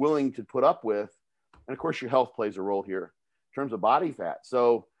what you're willing to put up with. And of course your health plays a role here in terms of body fat.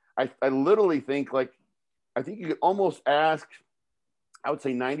 So I literally think I think you could almost ask, I would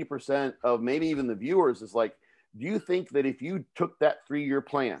say 90% of maybe even the viewers is like, do you think that if you took that 3-year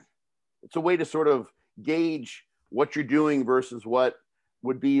plan, it's a way to sort of gauge what you're doing versus what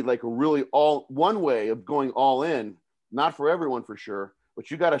would be like a really one way of going all in, not for everyone for sure,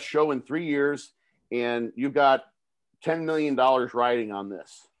 but you got to show in 3 years and you've got $10 million riding on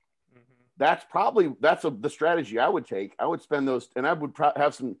this. That's the strategy I would take. I would spend those, and I would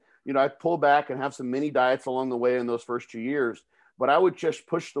have some, I'd pull back and have some mini diets along the way in those first 2 years, but I would just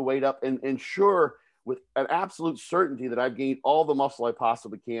push the weight up and ensure with an absolute certainty that I've gained all the muscle I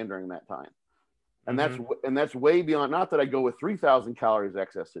possibly can during that time. And that's way beyond, not that I go with 3,000 calories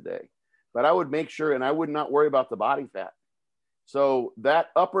excess a day, but I would make sure, and I would not worry about the body fat. So that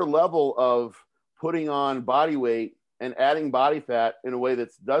upper level of putting on body weight and adding body fat in a way that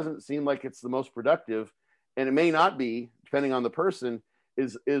doesn't seem like it's the most productive, and it may not be, depending on the person,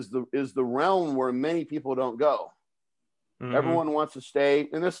 is the realm where many people don't go. Everyone wants to stay,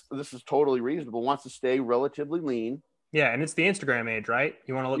 and this is totally reasonable, wants to stay relatively lean. Yeah, and it's the Instagram age, right?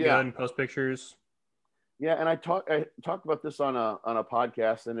 You want to look good and post pictures. Yeah, and I talked about this on a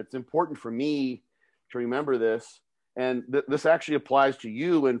podcast, and it's important for me to remember this, and this actually applies to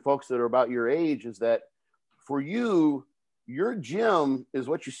you and folks that are about your age, is that for you, your gym is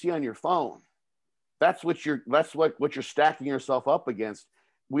what you see on your phone. That's what you're stacking yourself up against.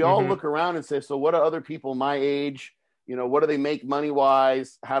 We all look around and say, so what are other people my age? What do they make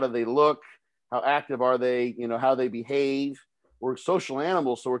money-wise? How do they look? How active are they? How they behave? We're social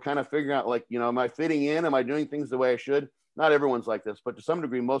animals, so we're kind of figuring out, like, am I fitting in? Am I doing things the way I should? Not everyone's like this, but to some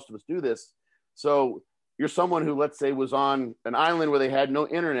degree, most of us do this. So you're someone who, let's say, was on an island where they had no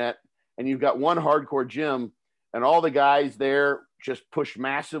internet, and you've got one hardcore gym, and all the guys there just push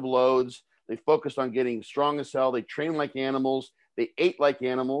massive loads. They focused on getting strong as hell. They train like animals. They ate like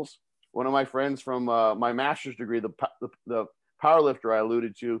animals. One of my friends from my master's degree, the power lifter I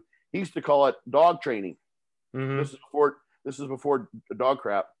alluded to, he used to call it dog training. Mm-hmm. This is before dog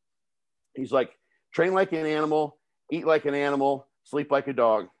crap. He's like, train like an animal, eat like an animal, sleep like a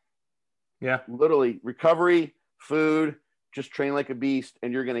dog. Yeah. Literally recovery, food, just train like a beast,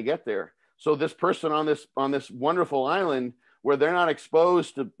 and you're going to get there. So this person on this wonderful island where they're not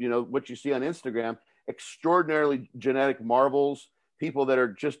exposed to, you know, what you see on Instagram, extraordinarily genetic marvels, people that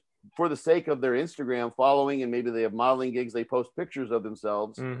are just for the sake of their Instagram following, and maybe they have modeling gigs, they post pictures of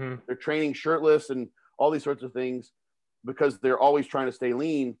themselves. Mm-hmm. They're training shirtless and all these sorts of things because they're always trying to stay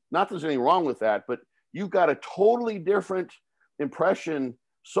lean. Not that there's anything wrong with that, but you've got a totally different impression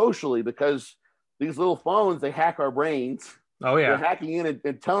socially because these little phones, they hack our brains. Oh yeah. They're hacking in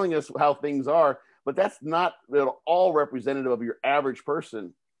and telling us how things are, but that's not at all representative of your average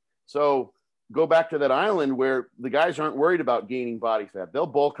person. So go back to that island where the guys aren't worried about gaining body fat. They'll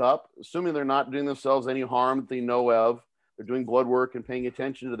bulk up, assuming they're not doing themselves any harm that they know of. They're doing blood work and paying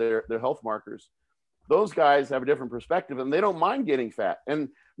attention to their health markers. Those guys have a different perspective, and they don't mind getting fat. And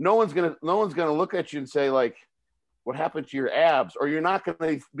no one's gonna look at you and say, like, what happened to your abs? Or you're not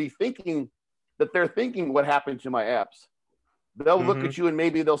gonna be thinking that they're thinking, what happened to my abs? They'll look at you and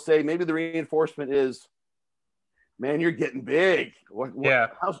maybe they'll say, maybe the reinforcement is, man, you're getting big. Yeah.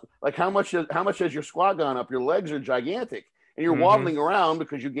 How much has your squat gone up? Your legs are gigantic, and you're waddling around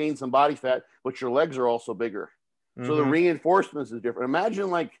because you gained some body fat, but your legs are also bigger. So the reinforcements is different.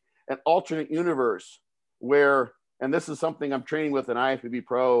 Imagine like an alternate universe where, and this is something I'm training with an IFBB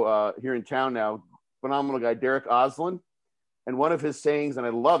pro here in town now, phenomenal guy, Derek Oslin. And one of his sayings, and I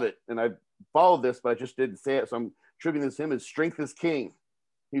love it, and I followed this, but I just didn't say it, so I'm attributing this to him, is strength is king.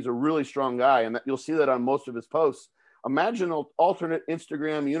 He's a really strong guy, and you'll see that on most of his posts. Imagine an alternate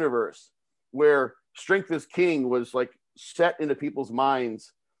Instagram universe where strength is king was like set into people's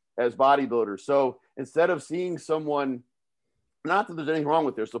minds as bodybuilders. So instead of seeing someone, not that there's anything wrong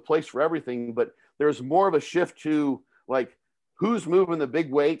with there's a place for everything, but there's more of a shift to like who's moving the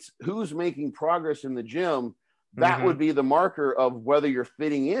big weights, who's making progress in the gym. That would be the marker of whether you're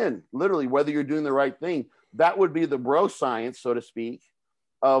fitting in, literally whether you're doing the right thing. That would be the bro science, so to speak,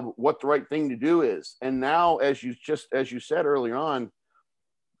 of what the right thing to do is. And now, as you said earlier on,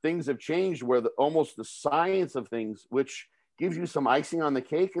 things have changed where almost the science of things, which gives you some icing on the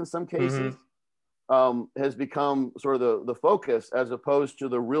cake in some cases, has become sort of the focus, as opposed to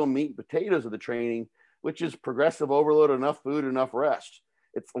the real meat and potatoes of the training, which is progressive overload, enough food, enough rest.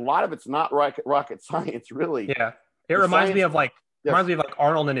 It's a lot of it's not rocket science, really. Yeah. It reminds me of like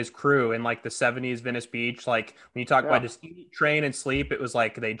Arnold and his crew in like the 70s Venice Beach. Like when you talk about just eat, train, and sleep, it was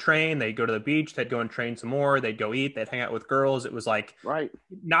like they'd train, they'd go to the beach, they'd go and train some more, they'd go eat, they'd hang out with girls. It was like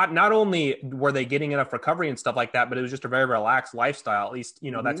not only were they getting enough recovery and stuff like that, but it was just a very relaxed lifestyle. At least,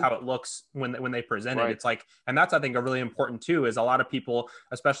 you know, that's how it looks when they present it. It's like, and that's, I think, a really important too, is a lot of people,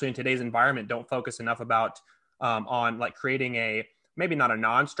 especially in today's environment, don't focus enough about on like creating a, maybe not a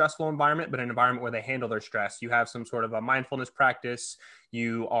non-stressful environment, but an environment where they handle their stress. You have some sort of a mindfulness practice.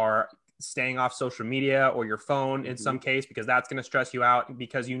 You are staying off social media or your phone in some case, because that's going to stress you out,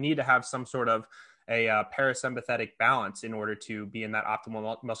 because you need to have some sort of a parasympathetic balance in order to be in that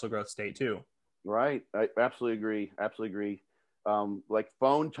optimal muscle growth state too. Right. I absolutely agree. Absolutely agree. Like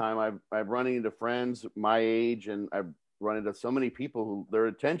phone time, I've run into friends my age, and I've run into so many people who their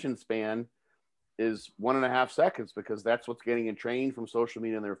attention span is 1.5 seconds, because that's what's getting entrained from social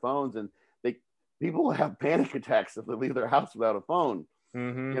media and their phones. And people have panic attacks if they leave their house without a phone.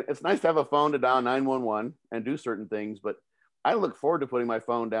 It's nice to have a phone to dial 911 and do certain things, but I look forward to putting my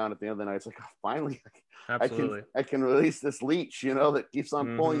phone down at the end of the night. It's like, oh, finally, I can release this leech, you know, that keeps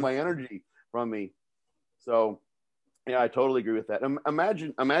on pulling my energy from me. So yeah, I totally agree with that.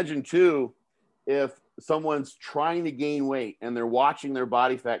 Imagine too, if someone's trying to gain weight and they're watching their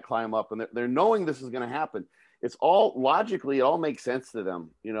body fat climb up, and they're knowing this is going to happen. It's all logically, it all makes sense to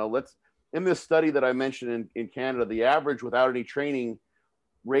them. You know, in this study that I mentioned in Canada, the average without any training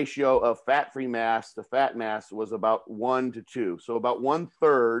ratio of fat-free mass to fat mass was about 1 to 2. So about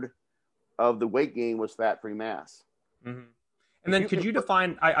 1/3 of the weight gain was fat-free mass. And then could you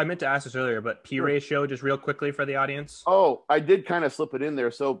define, I meant to ask this earlier, but P ratio, just real quickly for the audience? Oh, I did kind of slip it in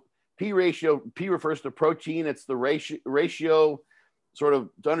there. So P ratio, P refers to protein. It's the ratio, sort of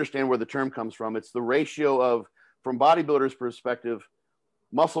to understand where the term comes from. It's the ratio of, from bodybuilders' perspective,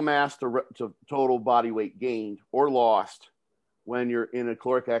 muscle mass to total body weight gained or lost when you're in a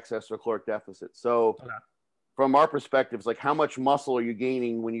caloric excess or caloric deficit. So Okay. from our perspective, it's like how much muscle are you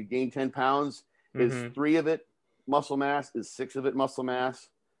gaining when you gain 10 pounds? Is 3 of it muscle mass? Is 6 of it muscle mass?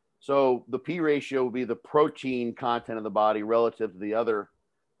 So the P ratio will be the protein content of the body relative to the other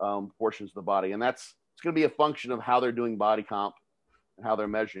portions of the body. And it's going to be a function of how they're doing body comp and how they're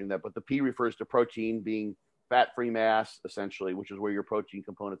measuring that. But the P refers to protein being fat-free mass, essentially, which is where your protein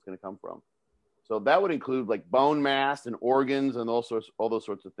component is going to come from. So that would include like bone mass and organs and all those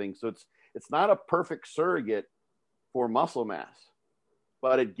sorts of things. So it's not a perfect surrogate for muscle mass,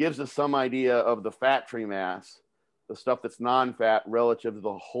 but it gives us some idea of the fat-free mass, the stuff that's non-fat relative to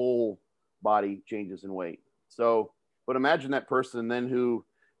the whole body changes in weight. So, but imagine that person then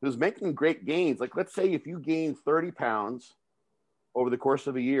who's making great gains. Like, let's say if you gain 30 pounds over the course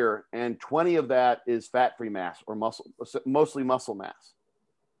of a year and 20 of that is fat-free mass or mostly muscle mass.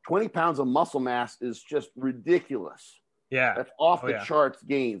 20 pounds of muscle mass is just ridiculous. Yeah. That's off the charts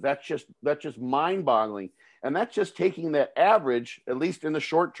gains. That's just mind-boggling. And that's just taking that average, at least in the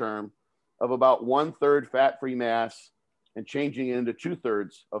short term, of about 1/3 fat-free mass and changing it into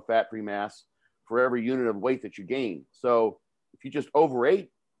 2/3 of fat-free mass for every unit of weight that you gain. So if you just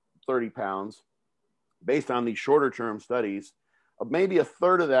overate 30 pounds, based on these shorter term studies, maybe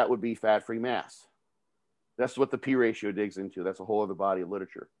 1/3 of that would be fat-free mass. That's what the P ratio digs into. That's a whole other body of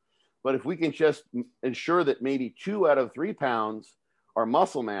literature. But if we can just ensure that maybe 2 out of 3 pounds are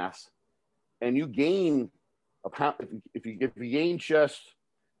muscle mass, and you gain a pound, if you gain just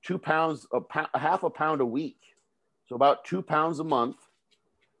 2 pounds, a half a pound a week, so about 2 pounds a month,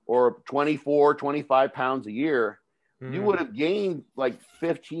 or 24, 25 pounds a year, you would have gained like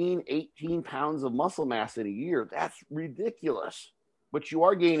 15, 18 pounds of muscle mass in a year. That's ridiculous. But you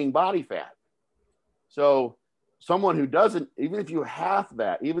are gaining body fat. So someone who doesn't, even if you half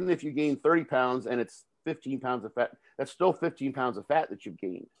that, even if you gain 30 pounds and it's 15 pounds of fat, that's still 15 pounds of fat that you've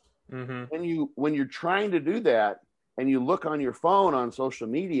gained. When you're trying to do that and you look on your phone on social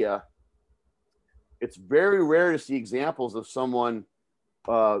media, it's very rare to see examples of someone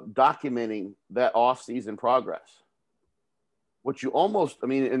documenting that off-season progress. What you almost, I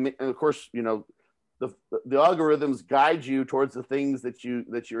mean, and of course, you know, the algorithms guide you towards the things that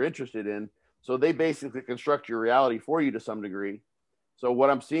you're interested in. So they basically construct your reality for you to some degree. So what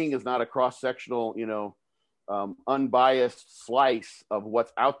I'm seeing is not a cross-sectional, you know, unbiased slice of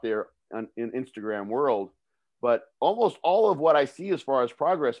what's out there in Instagram world, but almost all of what I see as far as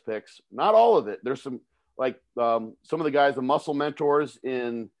progress pics, not all of it. There's some, like some of the guys, the muscle mentors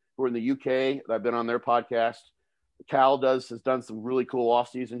who are in the UK, that I've been on their podcast. Cal has done some really cool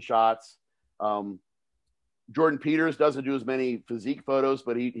off-season shots. Jordan Peters doesn't do as many physique photos,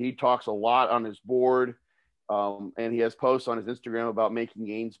 but he talks a lot on his board, and he has posts on his Instagram about making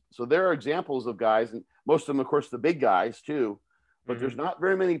gains. So there are examples of guys, and most of them, of course, the big guys too, but there's not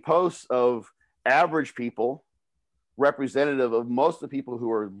very many posts of average people, representative of most of the people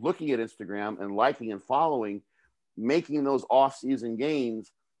who are looking at Instagram and liking and following, making those off-season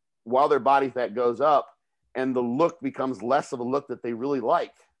gains while their body fat goes up, and the look becomes less of a look that they really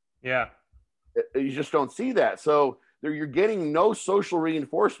like. Yeah. You just don't see that. So you're getting no social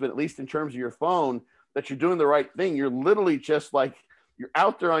reinforcement, at least in terms of your phone, that you're doing the right thing. You're literally just like, you're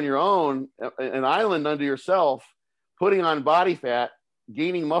out there on your own, an island unto yourself, putting on body fat,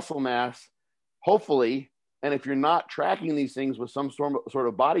 gaining muscle mass, hopefully. And if you're not tracking these things with some sort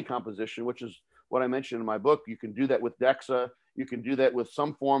of body composition, which is what I mentioned in my book, you can do that with DEXA. You can do that with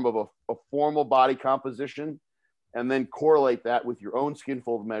some form of a formal body composition, and then correlate that with your own skin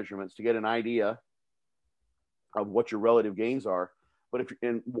fold measurements to get an idea of what your relative gains are. But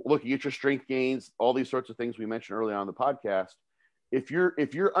and looking at your strength gains, all these sorts of things we mentioned earlier on the podcast, if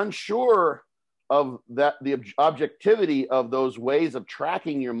you're unsure of that, the objectivity of those ways of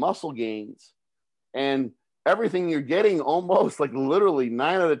tracking your muscle gains, and everything you're getting, almost like literally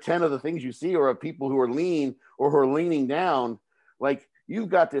 9 out of 10 of the things you see are of people who are lean or who are leaning down, like, you've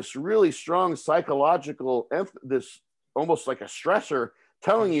got this really strong psychological, this almost like a stressor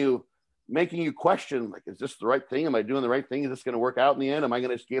telling you, making you question, like, is this the right thing? Am I doing the right thing? Is this going to work out in the end? Am I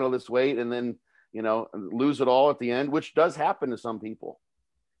going to gain all this weight and then, you know, lose it all at the end, which does happen to some people.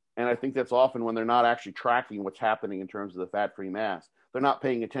 And I think that's often when they're not actually tracking what's happening in terms of the fat-free mass. They're not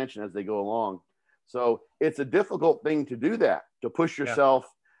paying attention as they go along. So it's a difficult thing to do that, to push yourself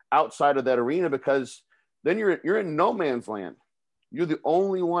outside of that arena, because then you're in no man's land. You're the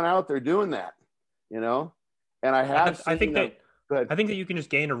only one out there doing that, you know? And I think that, I think that you can just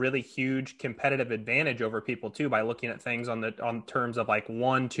gain a really huge competitive advantage over people too by looking at things on terms of like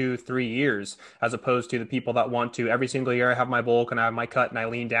 1, 2, 3 years, as opposed to the people that want to every single year I have my bulk and I have my cut and I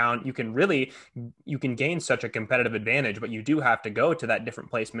lean down. You can gain such a competitive advantage, but you do have to go to that different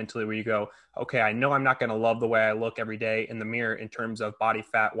place mentally where you go, okay, I know I'm not going to love the way I look every day in the mirror in terms of body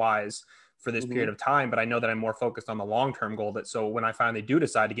fat wise for this period of time, but I know that I'm more focused on the long-term goal, that so when I finally do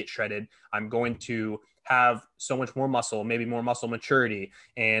decide to get shredded, I'm going to have so much more muscle, maybe more muscle maturity.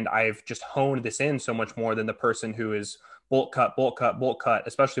 And I've just honed this in so much more than the person who is bulk cut, bulk cut, bulk cut,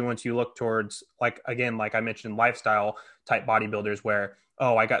 especially once you look towards, like, again, like I mentioned, lifestyle type bodybuilders where,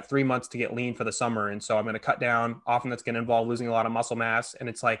 oh, I got 3 months to get lean for the summer. And so I'm going to cut down. Often that's going to involve losing a lot of muscle mass. And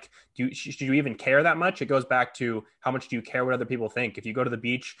it's like, should you even care that much? It goes back to how much do you care what other people think? If you go to the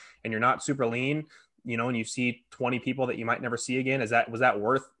beach and you're not super lean, and you see 20 people that you might never see again, was that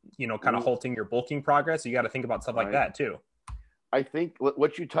worth, kind of halting your bulking progress? You got to think about stuff like that too. I think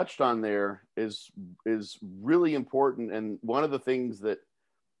what you touched on there is really important. And one of the things that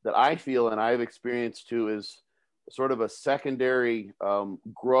I feel and I've experienced too is sort of a secondary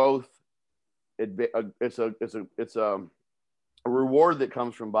growth. It's a reward that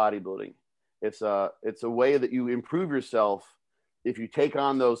comes from bodybuilding. It's a way that you improve yourself if you take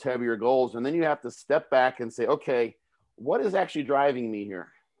on those heavier goals. And then you have to step back and say, okay, what is actually driving me here?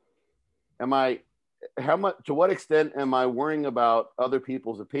 To what extent am I worrying about other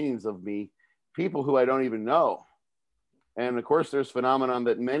people's opinions of me, people who I don't even know? And of course, there's phenomenon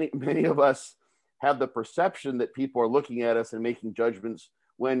that many of us have the perception that people are looking at us and making judgments,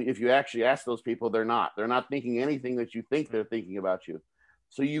 when if you actually ask those people, they're not thinking anything that you think they're thinking about you.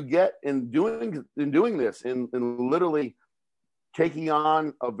 So you get in doing this, in literally taking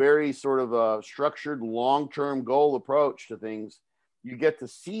on a very sort of a structured long-term goal approach to things, you get to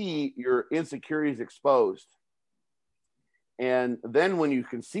see your insecurities exposed. And then when you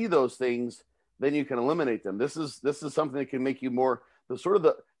can see those things, then you can eliminate them. This is something that can make you more,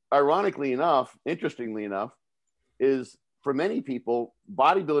 ironically enough, interestingly enough, is for many people,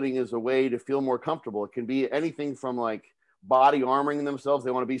 bodybuilding is a way to feel more comfortable. It can be anything from like body armoring themselves.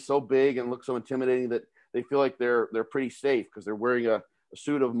 They want to be so big and look so intimidating that they feel like they're pretty safe because they're wearing a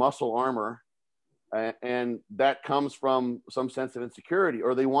suit of muscle armor. And that comes from some sense of insecurity,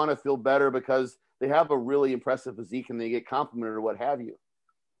 or they want to feel better because they have a really impressive physique and they get complimented or what have you.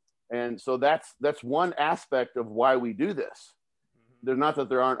 And so that's one aspect of why we do this. There's not that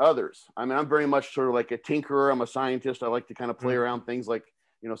there aren't others. I mean, I'm very much sort of like a tinkerer. I'm a scientist. I like to kind of play around things like,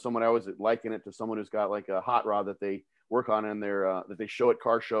 someone, I always liken it to someone who's got like a hot rod that they work on in their, that they show at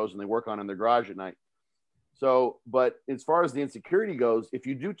car shows and they work on in their garage at night. So, but as far as the insecurity goes, if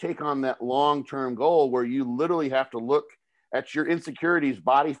you do take on that long-term goal where you literally have to look at your insecurities,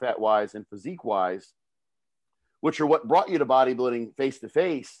 body fat wise and physique wise, which are what brought you to bodybuilding face to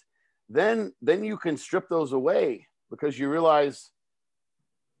face, then you can strip those away, because you realize,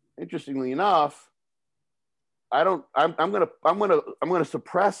 interestingly enough, I'm going to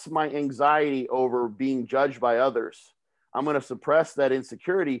suppress my anxiety over being judged by others. I'm going to suppress that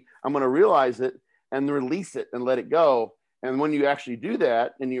insecurity. I'm going to realize it and release it and let it go. And when you actually do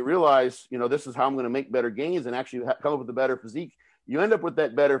that and you realize, this is how I'm going to make better gains and actually come up with a better physique, you end up with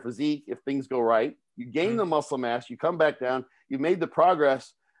that better physique if things go right. You gain the muscle mass, you come back down, you've made the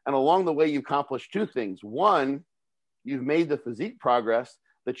progress, and along the way you've accomplished two things. One, you've made the physique progress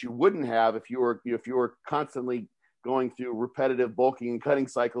that you wouldn't have if you were constantly going through repetitive bulking and cutting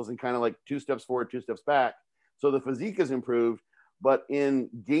cycles and kind of like 2 steps forward, 2 steps back. So the physique is improved, but in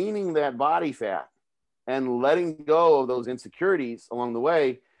gaining that body fat and letting go of those insecurities along the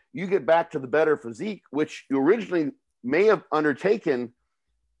way, you get back to the better physique, which you originally may have undertaken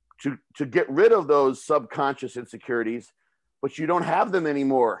to get rid of those subconscious insecurities, but you don't have them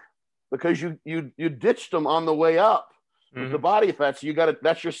anymore because you ditched them on the way up with the body fat. So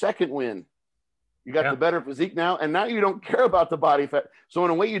that's your second win. You got the better physique now, and now you don't care about the body fat. So in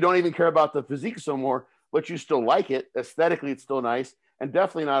a way, you don't even care about the physique so more, but you still like it. Aesthetically, it's still nice, and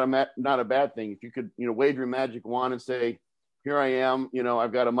definitely not a bad thing. If you could, wave your magic wand and say, here I am,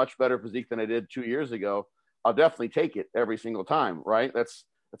 I've got a much better physique than I did 2 years ago, I'll definitely take it every single time, right? That's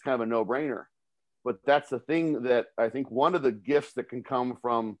kind of a no-brainer. But that's the thing that I think one of the gifts that can come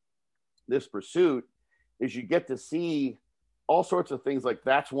from this pursuit is you get to see all sorts of things. Like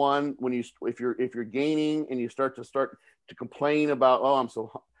that's one, when if you're gaining and you start to complain about, oh, I'm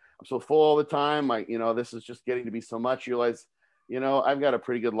so full all the time, this is just getting to be so much, you realize, I've got a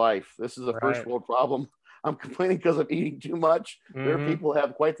pretty good life. This is a first world problem. I'm complaining because I'm eating too much. There are people who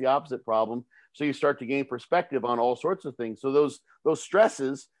have quite the opposite problem. So you start to gain perspective on all sorts of things. So those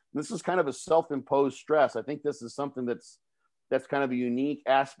stresses, this is kind of a self-imposed stress. I think this is something that's that's kind of a unique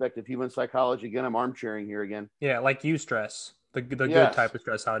aspect of human psychology. Again, I'm armchairing here again. Yeah, like eustress, the good Yes. type of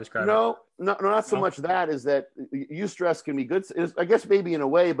stress, how I describe it. No, not so much that, is that eustress can be good. I guess maybe in a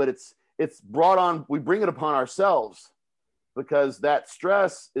way, but it's brought on, we bring it upon ourselves, because that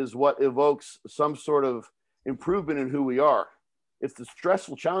stress is what evokes some sort of improvement in who we are. It's the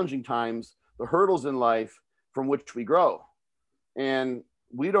stressful, challenging times, the hurdles in life from which we grow. And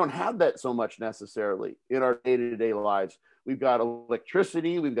we don't have that so much necessarily in our day-to-day lives. We've got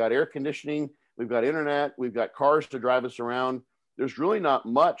electricity, we've got air conditioning, we've got internet, we've got cars to drive us around. There's really not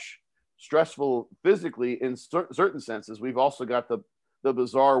much stressful physically in certain senses. We've also got the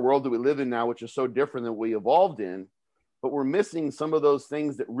bizarre world that we live in now, which is so different than we evolved in, but we're missing some of those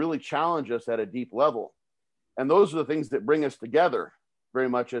things that really challenge us at a deep level. And those are the things that bring us together very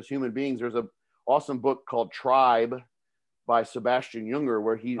much as human beings. There's an awesome book called Tribe by Sebastian Junger,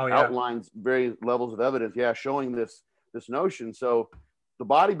 where he outlines various levels of evidence, showing this notion. So the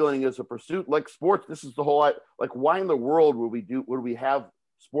bodybuilding is a pursuit like sports. This is the whole, like, why in the world would we have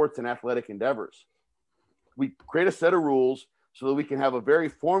sports and athletic endeavors? We create a set of rules so that we can have a very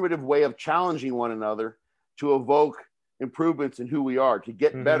formative way of challenging one another to evoke improvements in who we are, to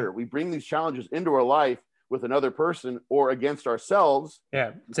get better. We bring these challenges into our life with another person or against ourselves.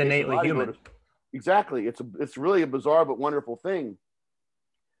 Yeah, it's innately human. Exactly. It's really a bizarre but wonderful thing.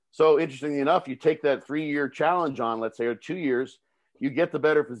 So interestingly enough, you take that 3-year challenge on, let's say, or 2 years, you get the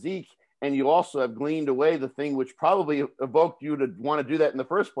better physique, and you also have gleaned away the thing which probably evoked you to want to do that in the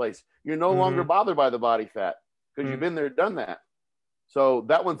first place. You're no longer bothered by the body fat because you've been there, done that. So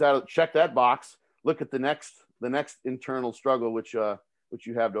that one's out. Check that box. Look at the next internal struggle which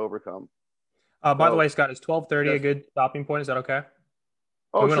you have to overcome. By the way, Scott, is 12:30 a good stopping point? Is that okay?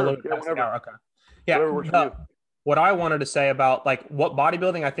 Oh, sure. Whenever. Okay. Yeah. What I wanted to say about like what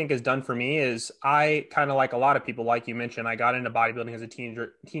bodybuilding I think has done for me is I kind of, like a lot of people, like you mentioned, I got into bodybuilding as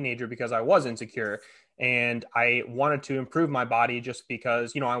a teenager because I was insecure and I wanted to improve my body just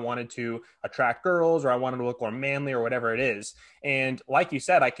because, I wanted to attract girls or I wanted to look more manly or whatever it is. And like you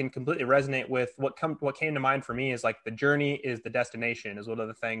said, I can completely resonate with what came to mind for me is like the journey is the destination is one of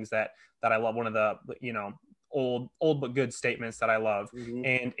the things that I love. One of the, old but good statements that I love.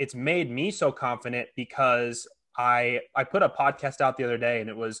 And it's made me so confident because I put a podcast out the other day and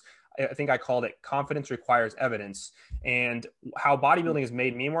I think I called it Confidence Requires Evidence. And how bodybuilding has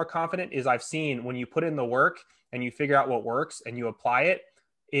made me more confident is I've seen when you put in the work and you figure out what works and you apply it,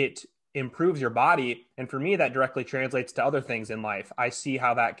 it improves your body. And for me, that directly translates to other things in life. I see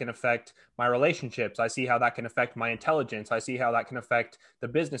how that can affect my relationships. I see how that can affect my intelligence. I see how that can affect the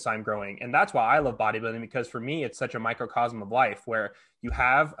business I'm growing. And that's why I love bodybuilding, because for me, it's such a microcosm of life where you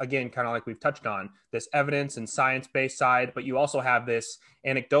have, again, kind of like we've touched on, this evidence and science-based side, but you also have this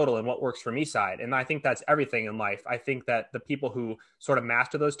anecdotal and what works for me side. And I think that's everything in life. I think that the people who sort of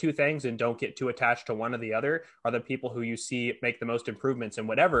master those two things and don't get too attached to one or the other are the people who you see make the most improvements in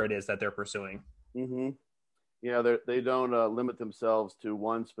whatever it is that they're pursuing. Yeah, they don't limit themselves to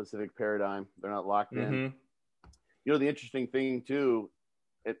one specific paradigm. They're not locked in. The interesting thing too,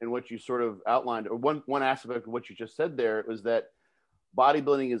 and what you sort of outlined, or one aspect of what you just said there, was that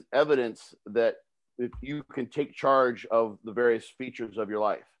bodybuilding is evidence that if you can take charge of the various features of your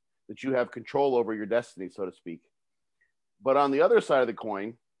life, that you have control over your destiny, so to speak. But on the other side of the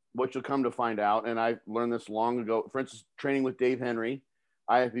coin, what you'll come to find out, and I learned this long ago, for instance, training with Dave Henry,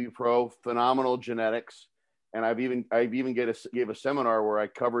 IFBB Pro, phenomenal genetics. And I've even gave a seminar where I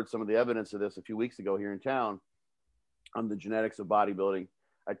covered some of the evidence of this a few weeks ago here in town on the genetics of bodybuilding.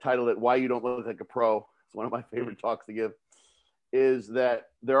 I titled it "Why You Don't Look Like a Pro." It's one of my favorite talks to give. Is that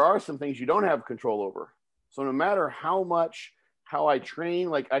there are some things you don't have control over. So no matter how I train,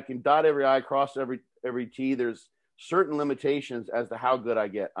 like I can dot every I, cross every T, there's certain limitations as to how good I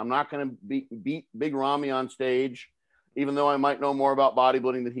get. I'm not going to beat Big Ramy on stage, even though I might know more about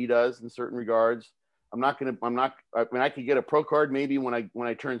bodybuilding than he does in certain regards. I mean, I could get a pro card maybe when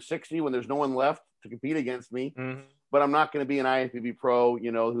I turn 60, when there's no one left to compete against me, but I'm not going to be an IFBB Pro,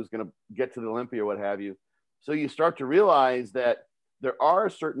 who's going to get to the Olympia or what have you. So you start to realize that there are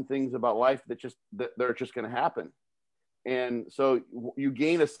certain things about life that are just going to happen. And so you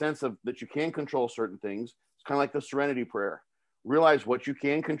gain a sense of that you can control certain things. It's kind of like the serenity prayer. Realize what you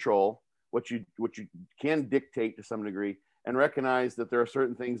can control, what you can dictate to some degree, and recognize that there are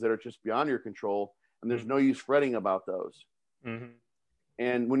certain things that are just beyond your control, and there's no use fretting about those.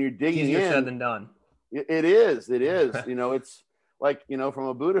 And when you're digging easier in, said than done. It is. It's like, from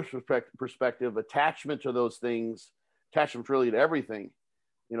a Buddhist perspective, attachment to those things, attachment really to everything,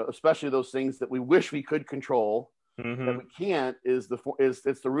 especially those things that we wish we could control, that we can't, it's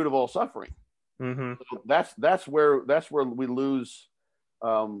the root of all suffering. Mm-hmm. So that's where we lose,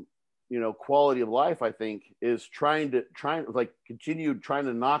 quality of life. I think is trying to continue trying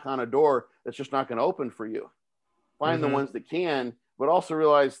to knock on a door that's just not going to open for you. Find the ones that can, but also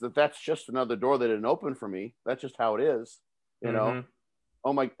realize that that's just another door that didn't open for me. That's just how it is, you know.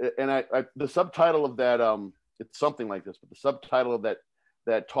 Oh my! And I the subtitle of that it's something like this, but the subtitle of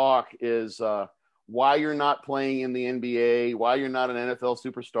that talk is why you're not playing in the NBA, why you're not an NFL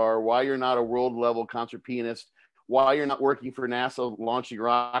superstar, why you're not a world level concert pianist, why you're not working for NASA launching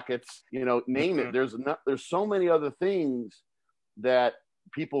rockets, name it. There's so many other things that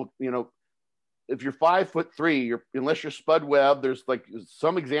people, if you're 5'3", unless you're Spud Webb, there's like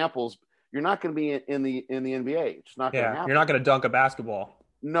some examples, you're not going to be in the NBA. It's not going to happen. You're not going to dunk a basketball.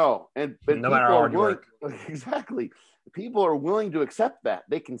 No, but no matter how hard you work. Exactly. People are willing to accept that.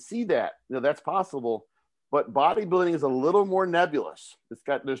 They can see that. That's possible. But bodybuilding is a little more nebulous.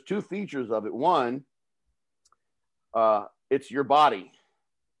 There's two features of it. One, it's your body.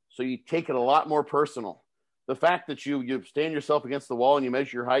 So you take it a lot more personal. The fact that you stand yourself against the wall and you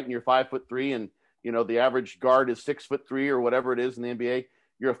measure your height and you're 5'3" and the average guard is 6'3" or whatever it is in the NBA,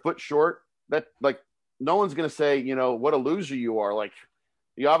 you're a foot short. That no one's going to say, what a loser you are. Like,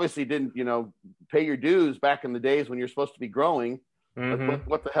 you obviously didn't, pay your dues back in the days when you're supposed to be growing. Like,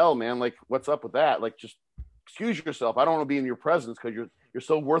 what the hell, man? Like, what's up with that? Like, just excuse yourself. I don't want to be in your presence because you're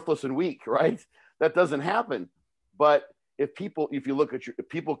so worthless and weak, right? That doesn't happen. But if people look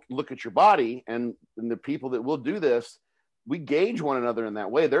at your body and the people that will do this, we gauge one another in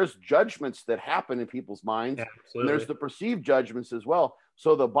that way. There's judgments that happen in people's minds. Yeah, and there's the perceived judgments as well.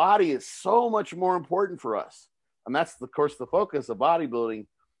 So the body is so much more important for us. And that's, of course, the focus of bodybuilding.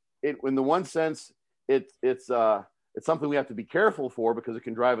 In the one sense, it's something we have to be careful for because it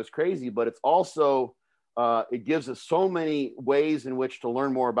can drive us crazy, but it's also, it gives us so many ways in which to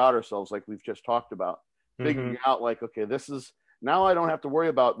learn more about ourselves, like we've just talked about. Figuring out okay, this is, now I don't have to worry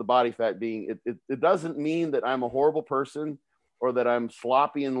about the body fat being, it doesn't mean that I'm a horrible person or that I'm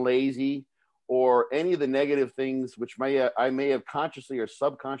sloppy and lazy or any of the negative things which I may have consciously or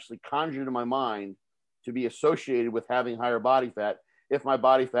subconsciously conjured in my mind to be associated with having higher body fat. If my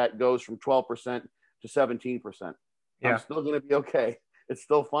body fat goes from 12% to 17%, I'm still going to be okay. It's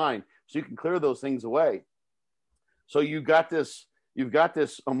still fine. So you can clear those things away. So you've got this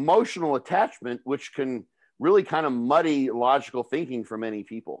emotional attachment, which can really kind of muddy logical thinking for many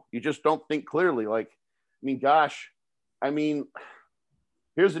people. You just don't think clearly.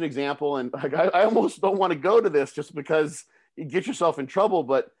 Here's an example. And I almost don't want to go to this just because you get yourself in trouble,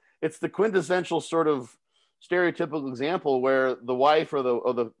 but it's the quintessential sort of stereotypical example where the wife or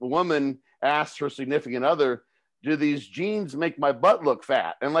the woman asks her significant other, do these jeans make my butt look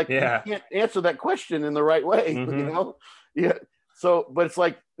fat? And you can't answer that question in the right way, Yeah. So, but it's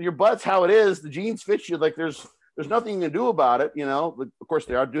like your butt's how it is. The jeans fit you. Like there's nothing you can do about it, But of course,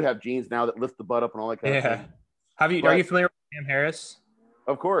 do have jeans now that lift the butt up and all that kind of thing. Are you familiar with Sam Harris?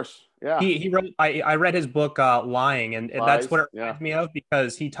 Of course, yeah. He wrote. I read his book Lying, and Lies, that's what it reminds me of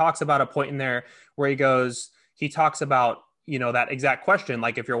because he talks about a point in there where he talks about that exact question,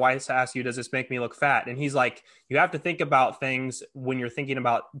 like if your wife asks you, does this make me look fat? And he's like, you have to think about things when you're thinking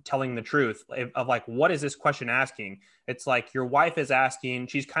about telling the truth of what is this question asking? It's like your wife is asking,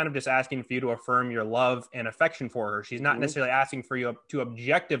 she's kind of just asking for you to affirm your love and affection for her. She's not necessarily asking for you to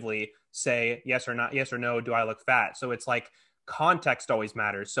objectively say yes or not, yes or no, do I look fat? So it's like context always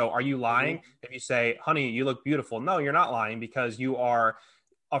matters. So are you lying? If you say, honey, you look beautiful. No, you're not lying because you are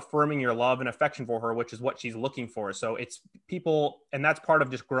affirming your love and affection for her, which is what she's looking for. So it's people, and that's part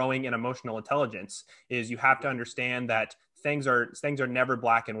of just growing in emotional intelligence, is you have to understand that things are never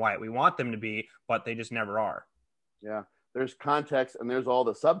black and white. We want them to be, but they just never are. Yeah. There's context and there's all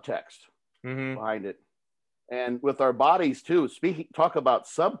the subtext behind it. And with our bodies too, talk about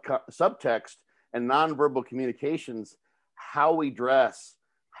subtext and nonverbal communications, how we dress,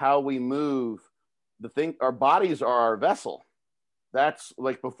 how we move, our bodies are our vessel. That's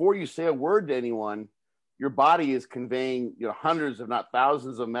like before you say a word to anyone, your body is conveying hundreds, if not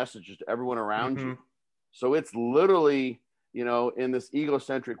thousands of messages to everyone around you. So it's literally, in this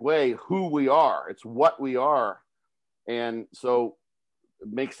egocentric way, who we are. It's what we are. And so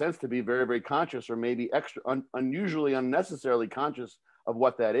it makes sense to be very, very conscious or maybe extra unusually unnecessarily conscious of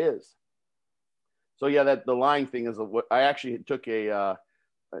what that is. So yeah, the lying thing is what I actually took in a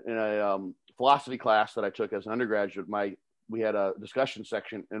philosophy class that I took as an undergraduate. We had a discussion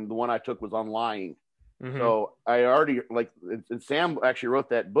section, and the one I took was on lying. So I already and Sam actually wrote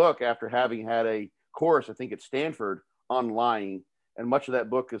that book after having had a course, I think at Stanford, on lying. And much of that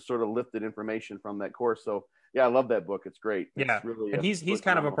book is sort of lifted information from that course. So Yeah, I love that book. It's great. Yeah, It's really and he's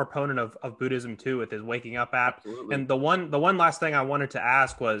kind of a proponent of Buddhism too, with his Waking Up app. Absolutely. And the one last thing I wanted to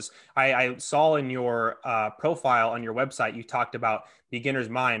ask was, I saw in your profile on your website you talked about beginner's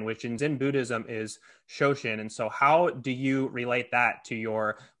mind, which in Zen Buddhism is Shoshin. And so, how do you relate that to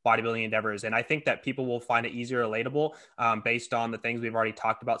your bodybuilding endeavors? And I think that people will find it easier relatable based on the things we've already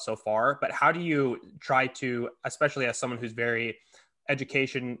talked about so far. But how do you try to, especially as someone who's very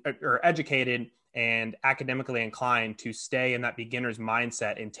educated and academically inclined, to stay in that beginner's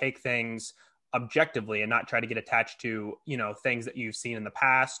mindset and take things objectively and not try to get attached to, things that you've seen in the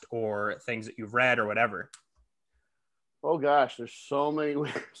past or things that you've read or whatever? Oh gosh, there's so many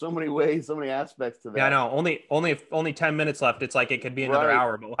ways, so many aspects to that. Yeah, I know. Only 10 minutes left. It's like it could be another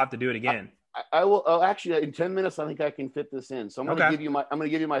hour, but we'll have to do it again. I will. Oh, actually, in 10 minutes, I think I can fit this in. So I'm going to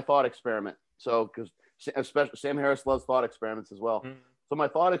give you my thought experiment. So, because especially Sam Harris loves thought experiments as well. Mm-hmm. So my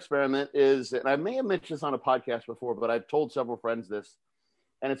thought experiment is, and I may have mentioned this on a podcast before, but I've told several friends this,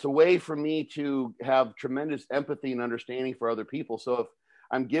 and it's a way for me to have tremendous empathy and understanding for other people. So if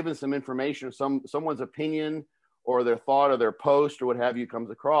I'm given some information, someone's opinion or their thought or their post or what have you comes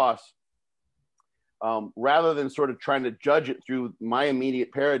across, rather than sort of trying to judge it through my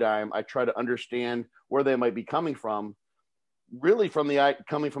immediate paradigm, I try to understand where they might be coming from, really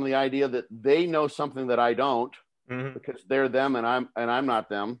coming from the idea that they know something that I don't, mm-hmm. because they're them and I'm not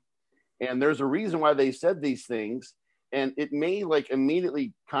them. And there's a reason why they said these things. And it may like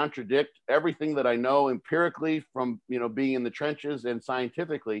immediately contradict everything that I know empirically from, being in the trenches and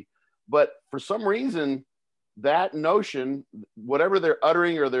scientifically. But for some reason, that notion, whatever they're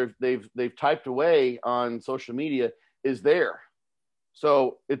uttering or they've typed away on social media, is there.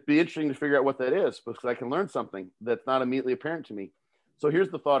 So it'd be interesting to figure out what that is, because I can learn something that's not immediately apparent to me. So here's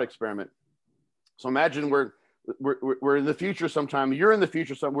the thought experiment. So imagine we're in the future sometime. You're in the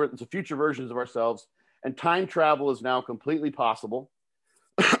future somewhere. It's a future versions of ourselves, and time travel is now completely possible.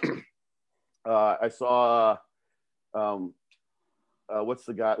 I saw what's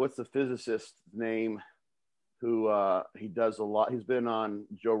the physicist's name? Who he does a lot. He's been on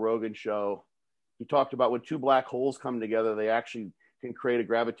Joe Rogan's show. He talked about when two black holes come together, they actually can create a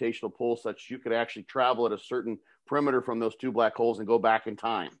gravitational pull such you could actually travel at a certain perimeter from those two black holes and go back in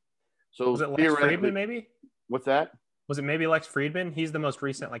time. So was it Lex Friedman maybe? What's that? Was it maybe Lex Friedman? He's the most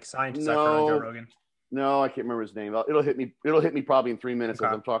recent scientist I've heard on Joe Rogan. No, I can't remember his name. It'll hit me probably in 3 minutes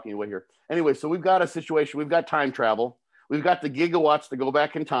as I'm talking away here. Anyway, so we've got a situation. We've got time travel. We've got the gigawatts to go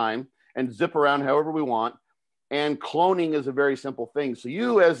back in time and zip around however we want. And cloning is a very simple thing. So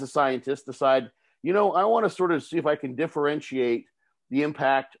you, as a scientist, decide, I want to sort of see if I can differentiate the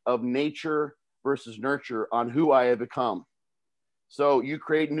impact of nature versus nurture on who I have become. So you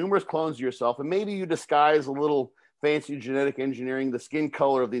create numerous clones of yourself, and maybe you disguise a little fancy genetic engineering, the skin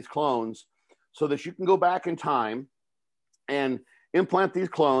color of these clones, so that you can go back in time and implant these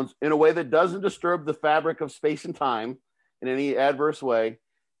clones in a way that doesn't disturb the fabric of space and time in any adverse way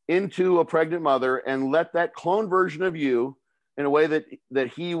into a pregnant mother, and let that clone version of you, in a way that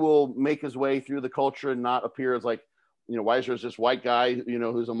he will make his way through the culture and not appear as like, why there's this white guy,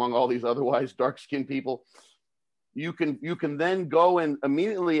 who's among all these otherwise dark-skinned people. You can then go and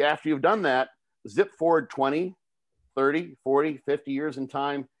immediately after you've done that, zip forward 20, 30, 40, 50 years in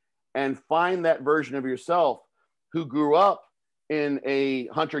time and find that version of yourself who grew up in a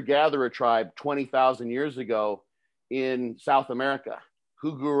hunter-gatherer tribe 20,000 years ago in South America,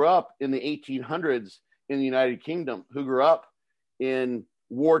 who grew up in the 1800s in the United Kingdom, who grew up in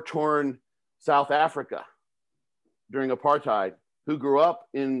war-torn South Africa during apartheid, who grew up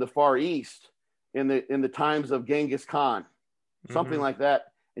in the Far East in the times of Genghis Khan, something like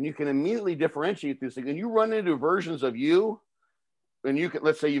that. And you can immediately differentiate these things. And you run into versions of you, and you can,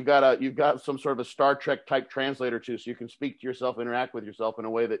 let's say you've got some sort of a Star Trek type translator too, so you can speak to yourself, interact with yourself in a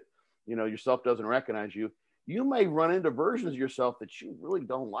way that, yourself doesn't recognize you. You may run into versions of yourself that you really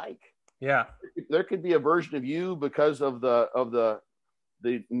don't like. Yeah. There could be a version of you because of the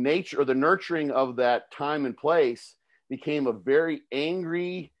nature or the nurturing of that time and place became a very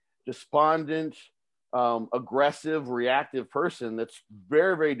angry, despondent, aggressive, reactive person that's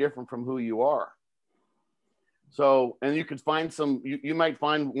very, very different from who you are. So, and you could find you might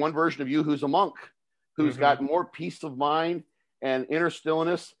find one version of you who's a monk, who's got more peace of mind and inner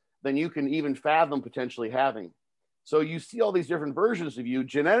stillness than you can even fathom potentially having. So you see all these different versions of you,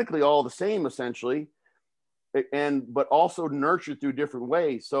 genetically all the same essentially, but also nurtured through different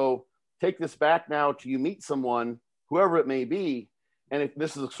ways. So take this back now to you meet someone, whoever it may be, and if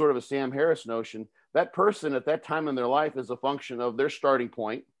this is sort of a Sam Harris notion, that person at that time in their life is a function of their starting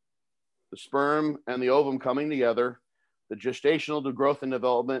point, the sperm and the ovum coming together, the gestational, the growth and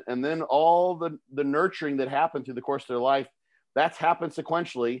development, and then all the nurturing that happened through the course of their life. That's happened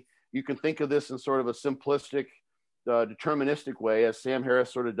sequentially. You can think of this in sort of a simplistic, deterministic way, as Sam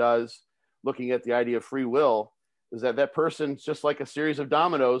Harris sort of does, looking at the idea of free will, is that person, just like a series of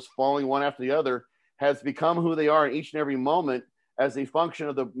dominoes falling one after the other, has become who they are in each and every moment as a function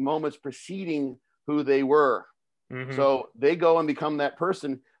of the moments preceding who they were. Mm-hmm. So they go and become that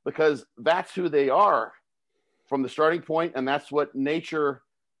person because that's who they are from the starting point, and that's what nature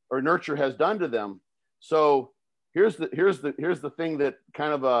or nurture has done to them. So here's the thing that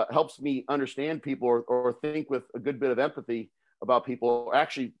kind of helps me understand people or think with a good bit of empathy about people.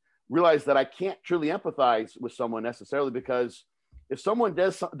 Actually realize that I can't truly empathize with someone necessarily, because if someone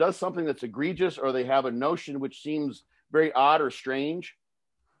does something that's egregious, or they have a notion which seems very odd or strange,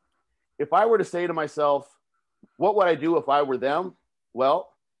 if I were to say to myself, what would I do if I were them? Well,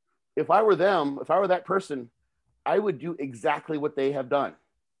 if I were them, if I were that person, I would do exactly what they have done.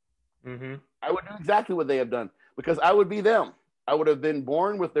 Mm-hmm. I would do exactly what they have done, because I would be them. I would have been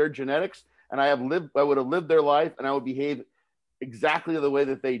born with their genetics, and I would have lived their life, and I would behave exactly the way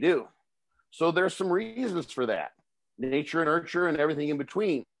that they do. So there's some reasons for that, nature, nurture, and everything in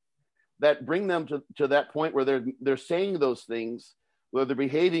between, that bring them to that point where they're saying those things, where they're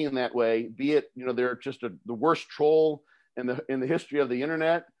behaving in that way, be it, they're just the worst troll in the history of the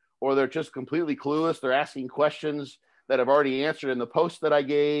internet, or they're just completely clueless. They're asking questions that I've already answered in the post that I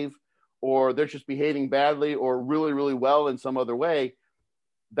gave, or they're just behaving badly or really, really well in some other way.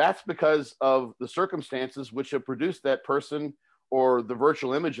 That's because of the circumstances which have produced that person, or the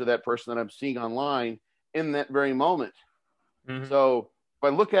virtual image of that person that I'm seeing online in that very moment. Mm-hmm. So if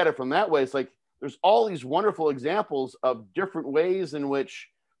I look at it from that way, it's like there's all these wonderful examples of different ways in which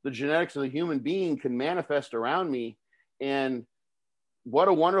the genetics of the human being can manifest around me. And what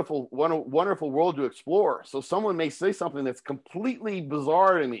a wonderful world to explore. So someone may say something that's completely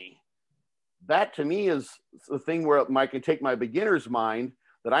bizarre to me. That to me is the thing where I can take my beginner's mind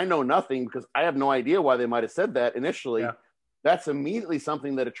that I know nothing, because I have no idea why they might have said that initially. Yeah. That's immediately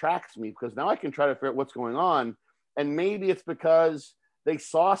something that attracts me, because now I can try to figure out what's going on. And maybe it's because they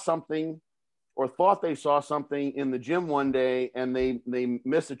saw something or thought they saw something in the gym one day, and they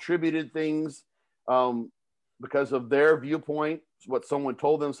misattributed things because of their viewpoint, what someone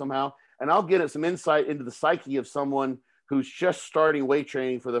told them somehow. And I'll get some insight into the psyche of someone who's just starting weight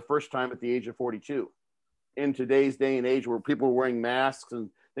training for the first time at the age of 42. In today's day and age, where people are wearing masks and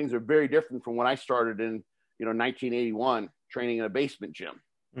things are very different from when I started in 1981, training in a basement gym,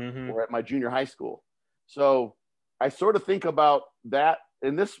 mm-hmm. or at my junior high school. So I sort of think about that,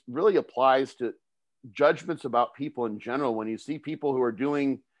 and this really applies to judgments about people in general. When you see people who are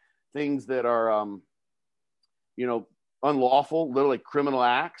doing things that are, unlawful, literally criminal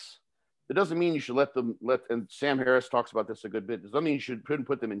acts, it doesn't mean you should and Sam Harris talks about this a good bit. It doesn't mean you shouldn't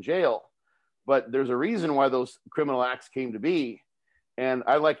put them in jail, but there's a reason why those criminal acts came to be. And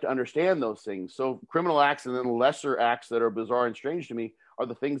I like to understand those things. So criminal acts and then lesser acts that are bizarre and strange to me are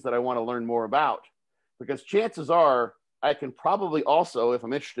the things that I want to learn more about, because chances are I can probably also, if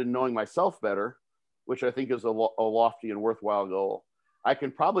I'm interested in knowing myself better, which I think is a lofty and worthwhile goal, I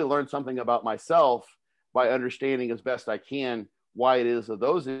can probably learn something about myself by understanding as best I can why it is that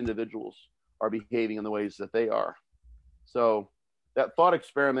those individuals are behaving in the ways that they are. So that thought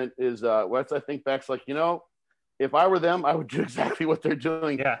experiment is once I think back, it's like, if I were them, I would do exactly what they're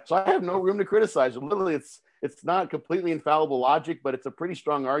doing. Yeah. So I have no room to criticize. Literally, it's not completely infallible logic, but it's a pretty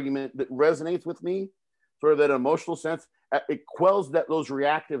strong argument that resonates with me, sort of that emotional sense. It quells those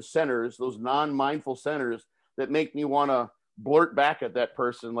reactive centers, those non-mindful centers that make me want to blurt back at that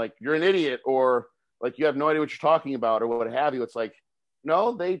person like, you're an idiot, or like, you have no idea what you're talking about, or what have you. It's like,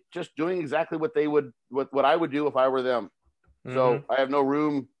 no, they just doing exactly what I would do if I were them. Mm-hmm. So I have no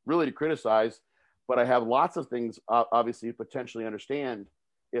room really to criticize, but I have lots of things obviously potentially understand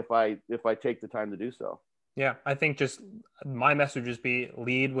if I take the time to do so. Yeah, I think just my message is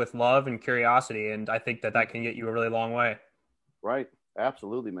lead with love and curiosity, and I think that can get you a really long way. Right.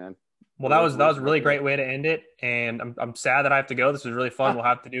 Absolutely, man. Well, that was a really great way to end it, and I'm sad that I have to go. This was really fun. We'll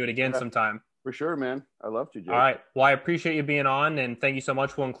have to do it again sometime. For sure, man. I love to, Jake. All right. Well, I appreciate you being on, and thank you so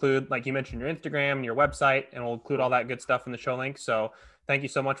much. We'll include, like you mentioned, your Instagram and your website, and we'll include all that good stuff in the show link. So thank you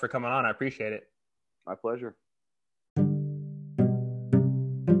so much for coming on. I appreciate it. My pleasure.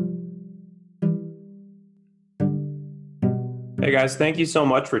 Hey, guys. Thank you so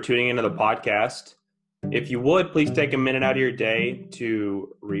much for tuning into the podcast. If you would, please take a minute out of your day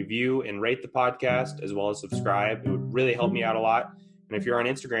to review and rate the podcast, as well as subscribe. It would really help me out a lot. And if you're on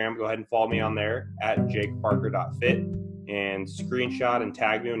Instagram, go ahead and follow me on there at jakeparker.fit and screenshot and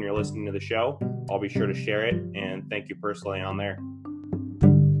tag me when you're listening to the show. I'll be sure to share it and thank you personally on there.